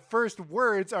 then the first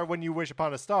words are "When you wish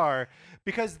upon a star,"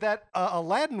 because that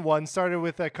Aladdin one started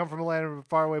with "Come from a land of a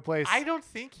faraway place." I don't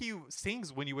think he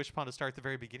sings "When You Wish Upon a Star" at the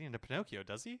very beginning of Pinocchio,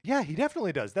 does he? Yeah, he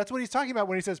definitely does. That's what he's talking about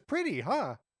when he says "pretty,"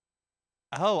 huh?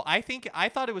 Oh, I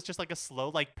thought it was just like a slow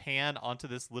like pan onto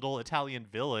this little Italian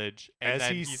village, and As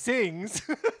then he sings.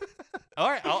 All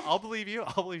right, I'll believe you.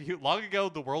 I'll believe you. Long ago,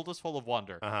 the world was full of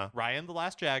wonder. Uh-huh. Ryan the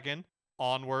Last Dragon,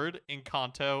 Onward,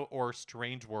 Encanto, or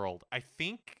Strange World. I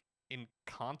think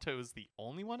Encanto is the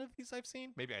only one of these I've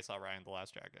seen. Maybe I saw Ryan the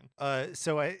Last Dragon.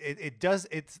 So it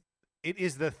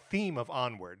is the theme of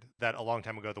Onward that a long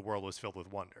time ago the world was filled with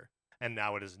wonder, and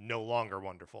now it is no longer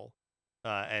wonderful.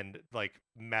 And like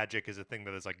magic is a thing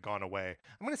that has like gone away.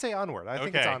 I'm gonna say Onward. I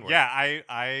think it's Onward. Yeah,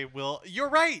 I will. You're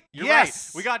right. You're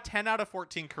Yes! right. We got 10 out of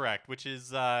 14 correct, which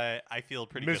is I feel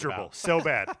pretty Miserable. good So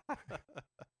bad.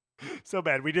 So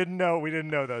bad. We didn't know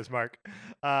those, Mark.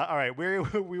 All right.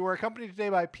 We were accompanied today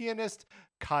by pianist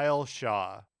Kyle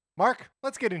Shaw. Mark,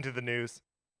 let's get into the news.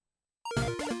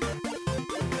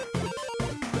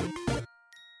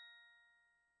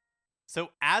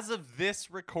 So as of this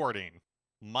recording,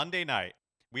 Monday night,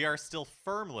 we are still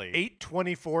firmly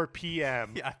 8:24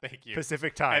 p.m. Yeah, thank you.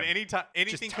 Pacific time. At any time,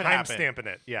 anything Just could time happen. stamping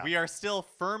it. Yeah. We are still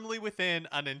firmly within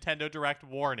a Nintendo Direct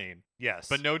warning, Yes.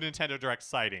 but no Nintendo Direct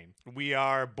sighting. We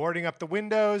are boarding up the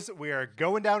windows. We are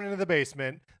going down into the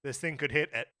basement. This thing could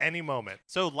hit at any moment.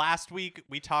 So last week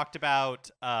we talked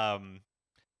about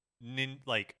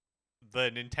like the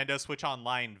Nintendo Switch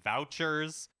Online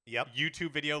vouchers. Yep.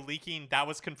 YouTube video leaking. That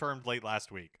was confirmed late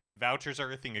last week. Vouchers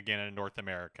are a thing again in North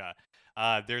America.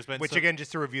 There's been Which, again,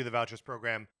 just to review the vouchers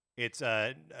program, it's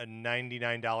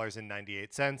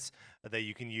 $99.98 that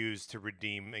you can use to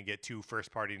redeem and get 2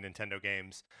 first-party Nintendo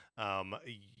games.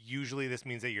 Usually this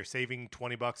means that you're saving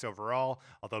 $20 overall,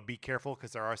 although be careful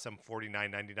because there are some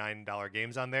 $49.99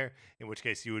 games on there, in which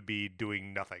case you would be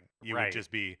doing nothing. You would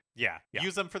just be... Yeah.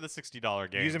 Use them for the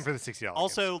 $60 games. Use them for the $60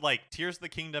 Also, games. like, Tears of the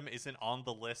Kingdom isn't on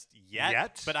the list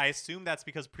yet, but I assume that's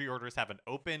because pre-orders haven't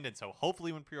opened, and so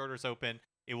hopefully when pre-orders open,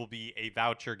 it will be a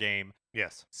voucher game.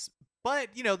 Yes. But,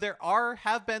 there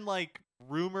have been, like,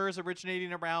 rumors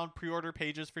originating around pre-order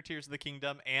pages for Tears of the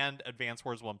Kingdom and Advance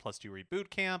Wars 1+2 Reboot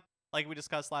Camp, like we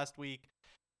discussed last week.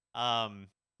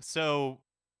 So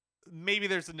maybe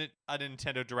there's a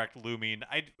Nintendo Direct looming.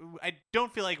 I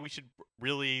don't feel like we should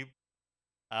really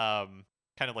kind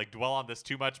of like dwell on this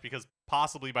too much because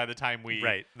possibly by the time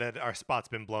we that our spot's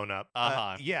been blown up.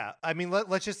 Uh-huh. Yeah, I mean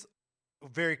let's just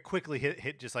very quickly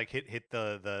hit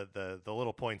the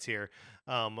little points here.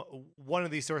 One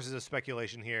of these sources of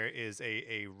speculation here is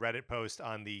a Reddit post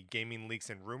on the Gaming Leaks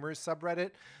and Rumors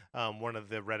subreddit. One of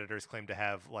the Redditors claimed to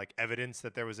have like evidence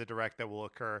that there was a direct that will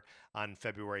occur on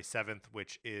February 7th,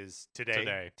 which is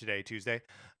today, Tuesday.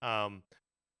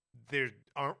 There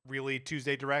aren't really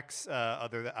Tuesday directs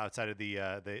outside of the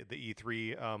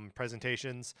E3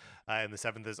 presentations, and the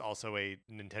 7th is also a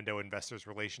Nintendo Investors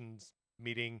Relations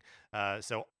meeting.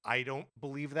 So I don't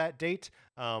believe that date,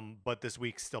 but this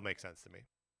week still makes sense to me.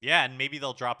 Yeah, and maybe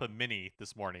they'll drop a mini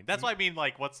this morning. That's what I mean.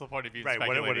 Like, what's the point of you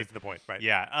speculating? What is the point? Right.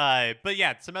 Yeah. But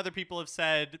yeah, some other people have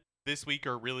said this week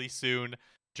or really soon.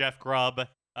 Jeff Grubb,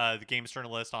 the games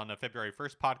journalist on a February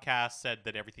 1st podcast, said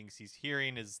that everything he's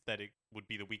hearing is that it would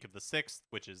be the week of the 6th,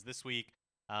 which is this week.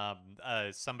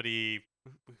 Somebody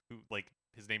who like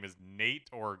his name is Nate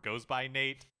or goes by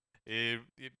Nate, it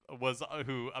was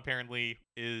who apparently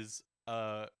is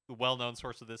a well-known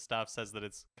source of this stuff, says that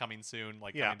it's coming soon,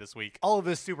 coming this week. All of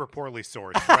this super poorly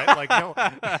sourced, right? Like no,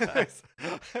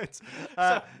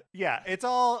 it's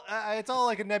all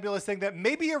like a nebulous thing that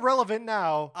may be irrelevant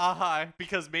now.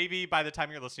 Because maybe by the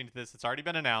time you're listening to this, it's already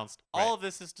been announced. Right. All of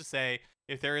this is to say,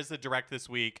 if there is a direct this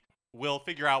week, we'll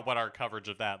figure out what our coverage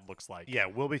of that looks like. Yeah,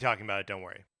 we'll be talking about it. Don't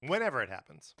worry. Whenever it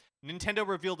happens. Nintendo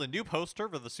revealed a new poster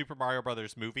for the Super Mario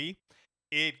Brothers movie.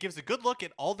 It gives a good look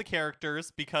at all the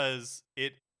characters because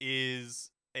it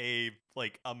is a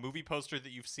movie poster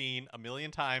that you've seen a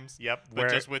million times. Yep. But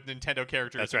just with Nintendo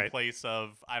characters in right. place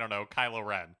of, I don't know, Kylo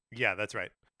Ren. Yeah, that's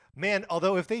right. Man,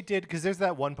 although if they did, because there's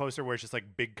that one poster where it's just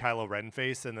like big Kylo Ren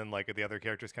face and then like the other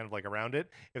characters kind of like around it.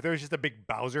 If there was just a big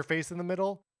Bowser face in the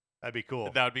middle, That'd be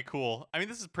cool. That would be cool. I mean,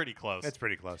 this is pretty close. It's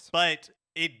pretty close. But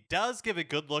it does give a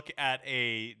good look at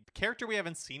a character we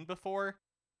haven't seen before.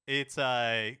 It's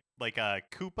like a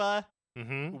Koopa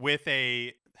Mm-hmm. with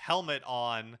a helmet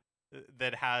on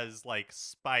that has like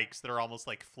spikes that are almost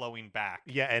like flowing back.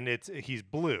 Yeah, and he's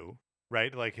blue,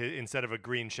 right? Like instead of a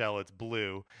green shell, it's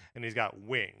blue, and he's got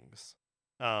wings.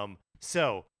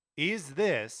 So is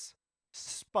this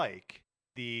Spike,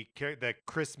 the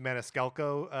Chris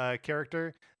Maniscalco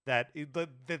character, that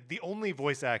the only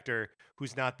voice actor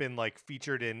who's not been like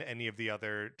featured in any of the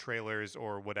other trailers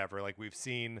or whatever? Like we've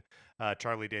seen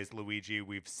Charlie Day's Luigi,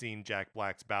 we've seen Jack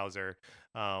Black's Bowser,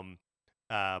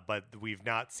 but we've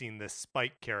not seen this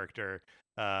Spike character.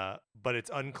 But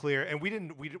it's unclear, and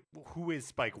who is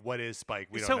Spike? What is Spike?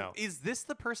 We don't know. So is this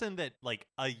the person that like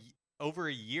over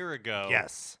a year ago?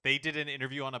 Yes. They did an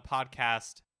interview on a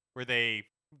podcast where they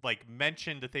like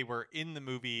mentioned that they were in the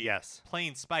movie Yes.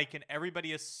 playing Spike, and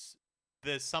everybody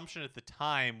the assumption at the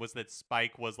time was that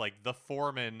Spike was like the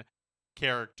Foreman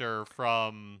character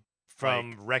from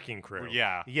like, Wrecking Crew.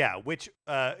 Yeah. Yeah, which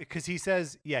because he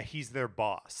says, yeah, he's their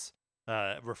boss,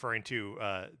 referring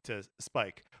to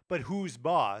Spike. But whose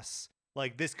boss?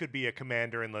 Like this could be a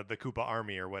commander in the Koopa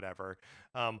army or whatever.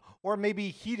 Or maybe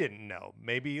he didn't know.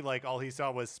 Maybe like all he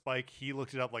saw was Spike. He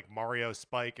looked it up like Mario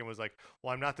Spike and was like,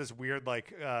 well, I'm not this weird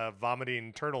like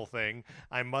vomiting turtle thing.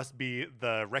 I must be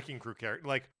the Wrecking Crew character.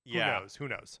 Like who knows? Who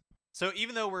knows? So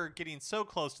even though we're getting so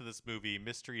close to this movie,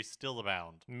 mysteries still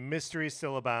abound. Mysteries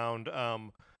still abound.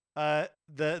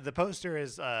 The poster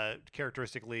is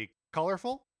characteristically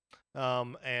colorful.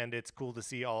 And it's cool to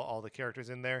see all the characters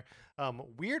in there.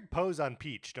 Weird pose on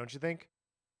Peach, don't you think?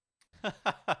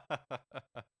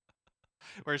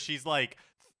 Where she's like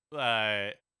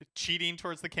cheating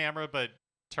towards the camera, but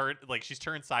she's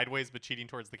turned sideways, but cheating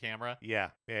towards the camera.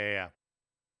 Yeah. I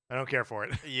don't care for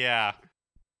it. Yeah.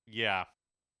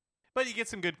 But you get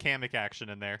some good Kamek action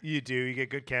in there. You do. You get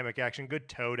good Kamek action, good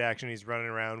Toad action. He's running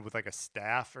around with like a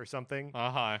staff or something.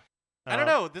 I don't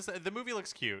know. The movie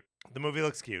looks cute. The movie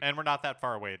looks cute. And we're not that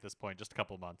far away at this point, just a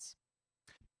couple months.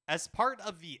 As part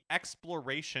of the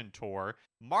Exploration Tour,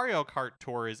 Mario Kart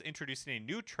Tour is introducing a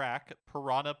new track,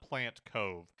 Piranha Plant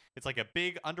Cove. It's like a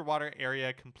big underwater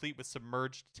area complete with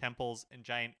submerged temples and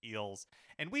giant eels.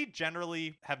 And we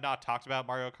generally have not talked about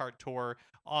Mario Kart Tour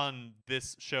on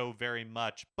this show very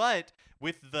much, but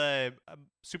with the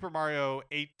Super Mario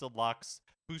 8 Deluxe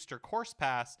Booster Course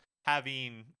Pass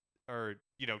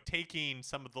taking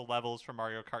some of the levels from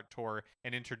Mario Kart Tour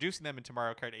and introducing them into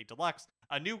Mario Kart 8 Deluxe,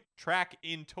 a new track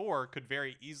in Tour could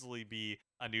very easily be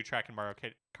a new track in Mario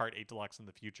Kart 8 Deluxe in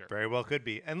the future. Very well could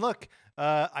be. And look,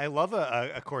 I love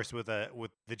a course with the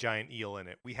giant eel in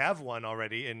it. We have one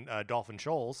already in Dolphin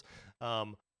Shoals.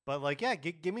 But like, yeah,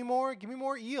 give me more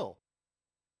eel.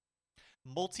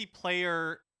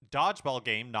 Multiplayer dodgeball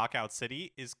game Knockout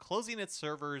City is closing its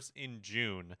servers in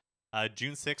June.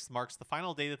 June 6th marks the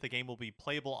final day that the game will be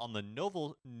playable on the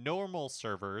normal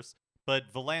servers,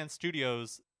 but Valan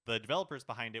Studios, the developers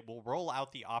behind it, will roll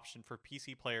out the option for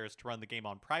PC players to run the game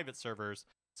on private servers,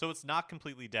 so it's not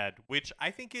completely dead, which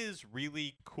I think is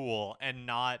really cool and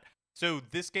not... So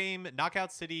this game,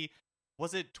 Knockout City,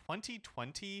 was it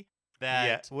 2020?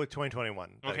 Yeah, with 2021.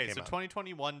 Okay, so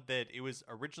 2021 that it was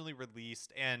originally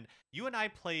released, and you and I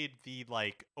played the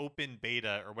like open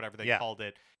beta or whatever they called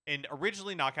it. And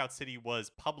originally Knockout City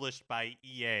was published by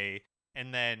EA,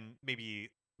 and then maybe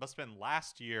must have been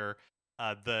last year,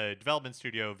 the development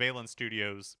studio Valan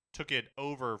Studios took it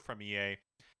over from EA,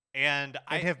 and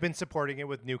I have been supporting it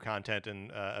with new content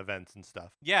and events and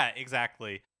stuff. Yeah,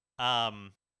 exactly.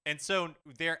 And so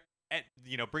they're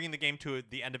bringing the game to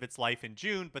the end of its life in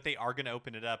June, but they are going to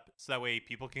open it up so that way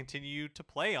people continue to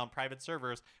play on private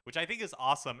servers, which I think is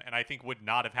awesome, and I think would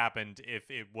not have happened if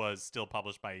it was still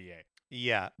published by EA.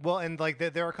 Yeah, well, and like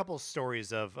there are a couple of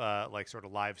stories of like sort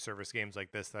of live service games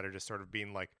like this that are just sort of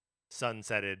being like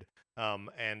sunsetted,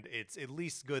 and it's at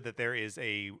least good that there is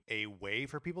a way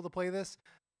for people to play this.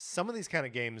 Some of these kind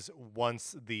of games,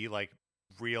 once the like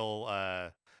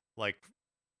real like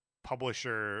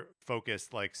publisher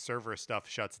focused like server stuff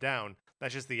shuts down,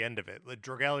 that's just the end of it. Like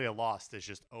Dragalia Lost is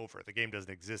just over. The game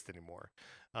doesn't exist anymore.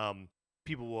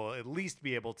 People will at least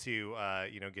be able to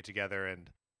get together and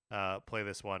play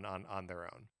this one on their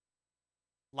own.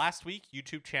 Last week,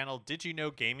 YouTube channel Did You Know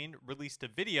Gaming released a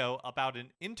video about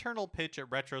an internal pitch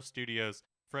at Retro Studios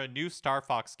for a new Star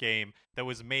Fox game that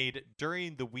was made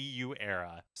during the Wii U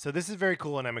era. So this is very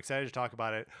cool, and I'm excited to talk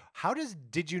about it. How does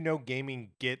Did You Know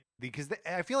Gaming get because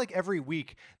I feel like every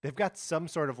week they've got some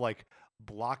sort of like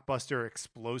blockbuster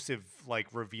explosive like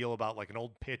reveal about like an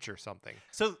old pitch or something.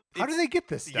 So How do they get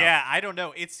this stuff? Yeah, I don't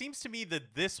know. It seems to me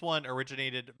that this one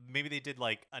originated. Maybe they did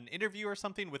like an interview or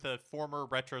something with a former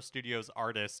Retro Studios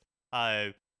artist.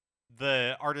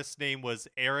 The artist's name was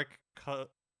Eric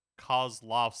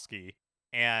Kozlowski,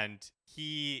 and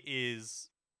he is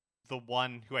the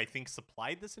one who I think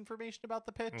supplied this information about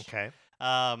the pitch. Okay.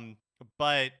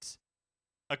 But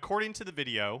according to the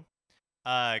video,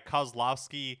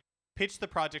 Kozlowski pitched the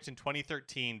project in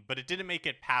 2013, but it didn't make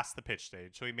it past the pitch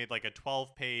stage. So he made like a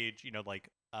 12-page,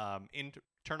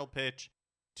 internal pitch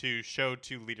to show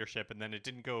to leadership, and then it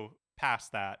didn't go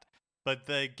past that. But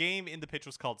the game in the pitch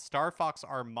was called Star Fox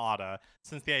Armada,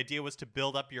 since the idea was to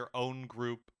build up your own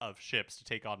group of ships to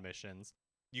take on missions.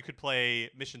 You could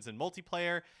play missions in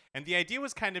multiplayer, and the idea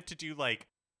was kind of to do like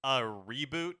a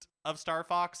reboot of Star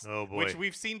Fox, Oh boy. which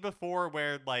we've seen before,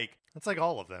 where like That's like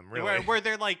all of them, really. where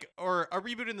they're like, or a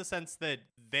reboot in the sense that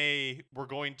they were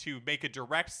going to make a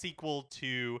direct sequel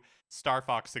to Star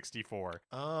Fox 64.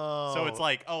 Oh. So it's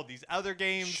like, oh, these other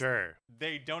games, sure.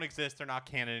 they don't exist. They're not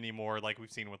canon anymore, like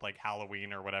we've seen with like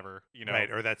Halloween or whatever, Right,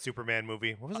 or that Superman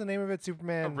movie. What was the name of it?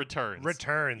 Superman Returns.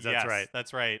 Returns, that's Yes, right.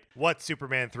 That's right. What's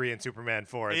Superman 3 and Superman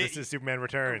 4? This is Superman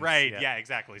Returns. Right, yeah,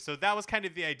 exactly. So that was kind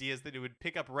of the idea, is that it would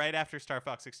pick up right after Star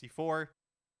Fox 64,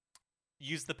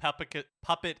 use the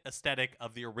puppet aesthetic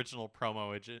of the original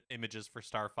promo images for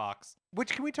Star Fox.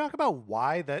 Which, can we talk about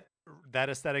why that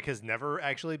aesthetic has never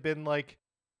actually been like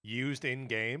used in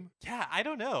game? Yeah, I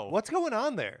don't know. What's going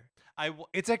on there?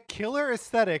 It's a killer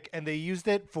aesthetic, and they used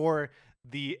it for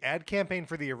the ad campaign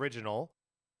for the original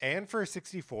and for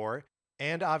 64,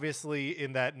 and obviously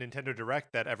in that Nintendo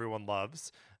Direct that everyone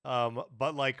loves.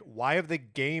 But like, why have the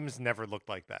games never looked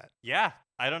like that? Yeah,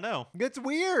 I don't know. It's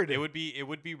weird. It would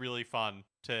be really fun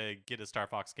to get a Star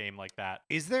Fox game like that.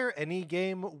 Is there any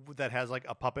game that has like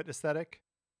a puppet aesthetic?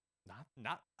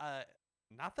 Not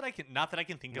that I can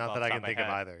think of. Not off that I the can top of my think of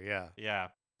head. either. Yeah.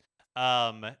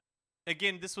 Yeah.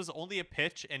 Again, this was only a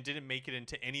pitch and didn't make it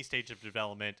into any stage of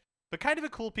development, but kind of a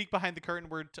cool peek behind the curtain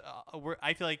where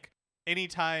I feel like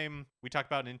anytime we talk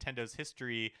about Nintendo's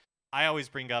history, I always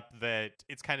bring up that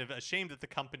it's kind of a shame that the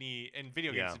company and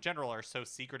video games Yeah. in general are so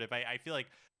secretive. I feel like,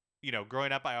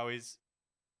 growing up, I always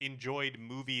enjoyed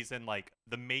movies and like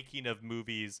the making of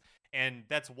movies, and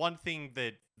that's one thing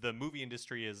that the movie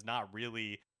industry is not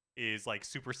really, is like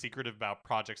super secretive about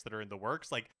projects that are in the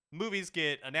works. Like, movies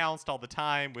get announced all the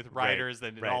time with writers,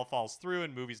 then it all falls through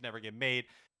and movies never get made,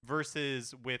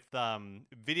 versus with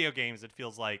video games, it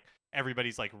feels like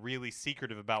everybody's like really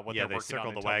secretive about what they're working on.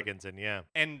 Circle the wagons, and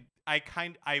and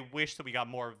I wish that we got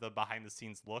more of the behind the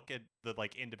scenes look at the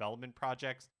like in development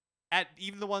projects, at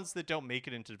even the ones that don't make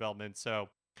it into development. So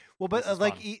well, but this is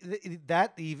like fun.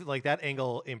 that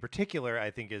angle in particular,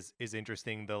 I think is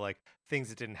interesting. The like things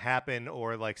that didn't happen,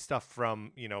 or like stuff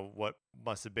from what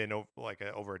must have been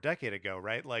over a decade ago,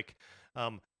 right? Like,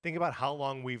 think about how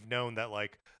long we've known that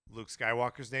like Luke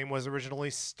Skywalker's name was originally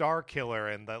Star Killer,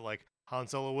 and that like Han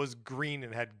Solo was green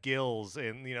and had gills,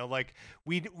 and like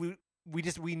we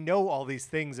know all these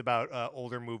things about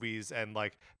older movies and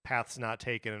like paths not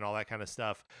taken and all that kind of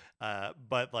stuff,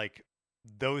 but like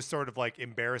those sort of like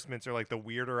embarrassments or like the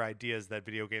weirder ideas that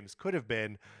video games could have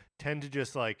been tend to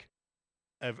just like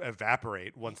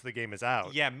evaporate once the game is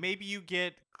out. Yeah, maybe you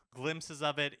get glimpses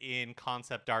of it in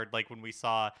concept art, like when we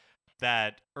saw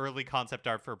that early concept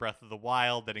art for Breath of the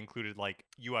Wild that included like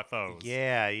UFOs.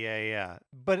 Yeah.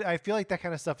 But I feel like that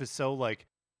kind of stuff is so like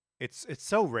it's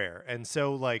so rare, and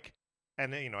so like,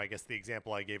 and I guess the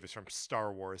example I gave is from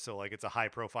Star Wars, so like it's a high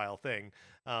profile thing.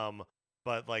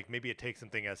 But like maybe it takes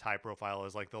something as high profile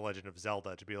as like The Legend of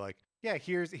Zelda to be like, yeah,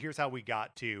 here's how we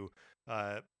got to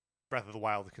Breath of the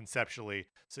Wild conceptually.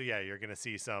 So yeah, you're gonna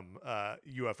see some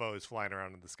UFOs flying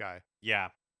around in the sky. Yeah.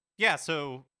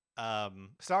 So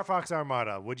Star Fox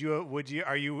Armada.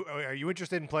 Are you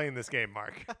interested in playing this game,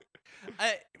 Mark?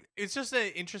 It's just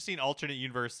an interesting alternate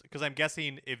universe, because I'm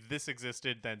guessing if this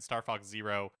existed, then Star Fox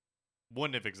Zero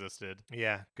wouldn't have existed.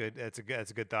 Yeah, good. That's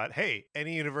a good thought. Hey,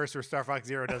 any universe where Star Fox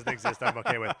Zero doesn't exist, I'm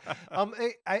okay with.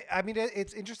 I mean,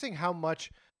 it's interesting how much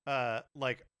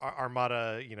like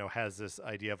Armada, has this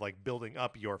idea of like building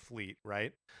up your fleet,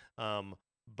 right?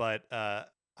 But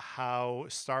how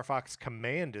Star Fox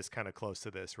Command is kind of close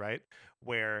to this, right?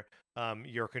 Where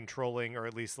you're controlling, or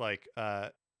at least like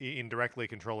indirectly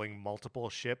controlling multiple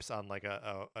ships on like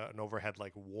an overhead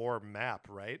like war map,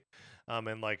 right?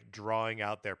 And like drawing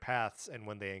out their paths, and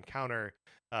when they encounter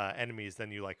enemies, then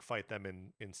you like fight them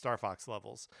in Star Fox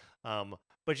levels.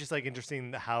 But just like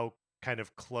interesting how kind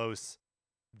of close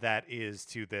that is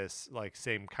to this like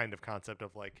same kind of concept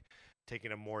of like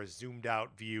taking a more zoomed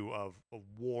out view of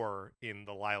war in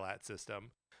the Lylat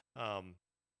system.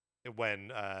 When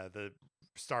the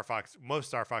most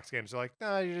Star Fox games are like,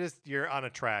 no, you're on a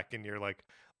track and you're like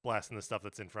blasting the stuff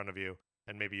that's in front of you,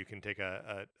 and maybe you can take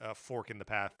a fork in the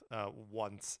path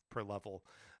once per level.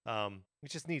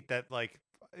 It's just neat that like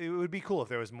it would be cool if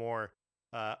there was more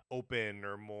open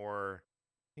or more,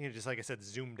 just like I said,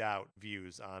 zoomed out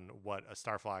views on what a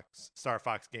Star Fox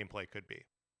gameplay could be.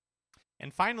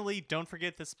 And finally, don't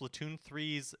forget that Splatoon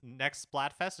 3's next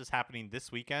Splatfest is happening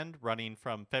this weekend, running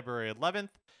from February 11th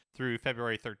through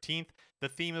February 13th. The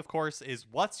theme, of course, is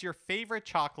what's your favorite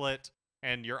chocolate?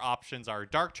 And your options are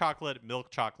dark chocolate, milk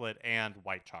chocolate, and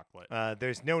white chocolate.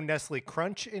 There's no Nestle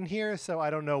Crunch in here, so I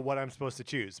don't know what I'm supposed to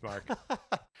choose, Mark.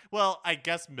 Well, I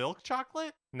guess milk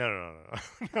chocolate? No.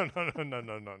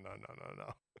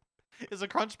 Is a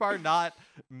Crunch Bar not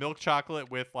milk chocolate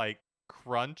with, like,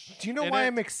 crunch? Do you know why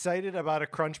I'm excited about a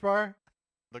Crunch Bar?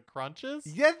 The crunches?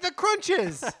 Yeah, the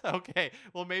crunches. Okay.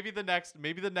 Well, maybe the next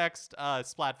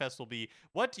Splatfest will be,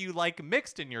 what do you like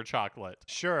mixed in your chocolate?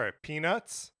 Sure,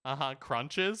 peanuts.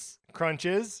 Crunches.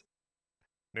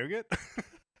 Nougat.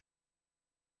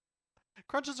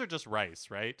 Crunches are just rice,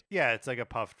 right? Yeah, it's like a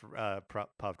puffed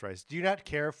rice. Do you not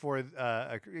care for?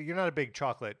 You're not a big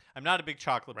chocolate. I'm not a big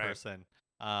chocolate person.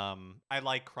 I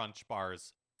like Crunch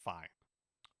Bars fine.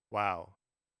 Wow.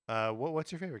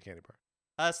 What's your favorite candy bar?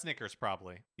 Snickers,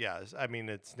 probably. Yeah, I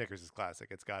mean, Snickers is classic.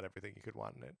 It's got everything you could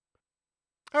want in it.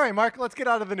 All right, Mark, let's get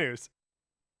out of the news.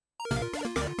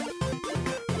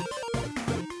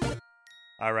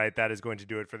 All right, that is going to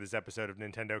do it for this episode of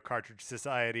Nintendo Cartridge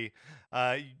Society.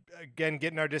 Again,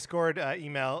 get in our Discord,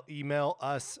 email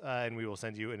us, and we will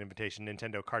send you an invitation,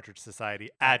 Nintendo Cartridge Society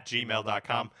at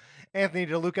gmail.com. Anthony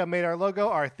DeLuca made our logo.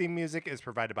 Our theme music is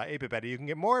provided by 8BitBetty. You can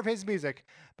get more of his music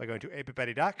by going to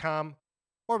 8BitBetty.com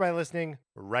or by listening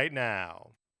right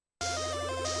now.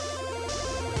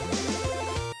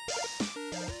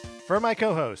 For my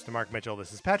co-host, Mark Mitchell,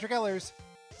 this is Patrick Ellers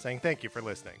saying thank you for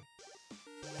listening.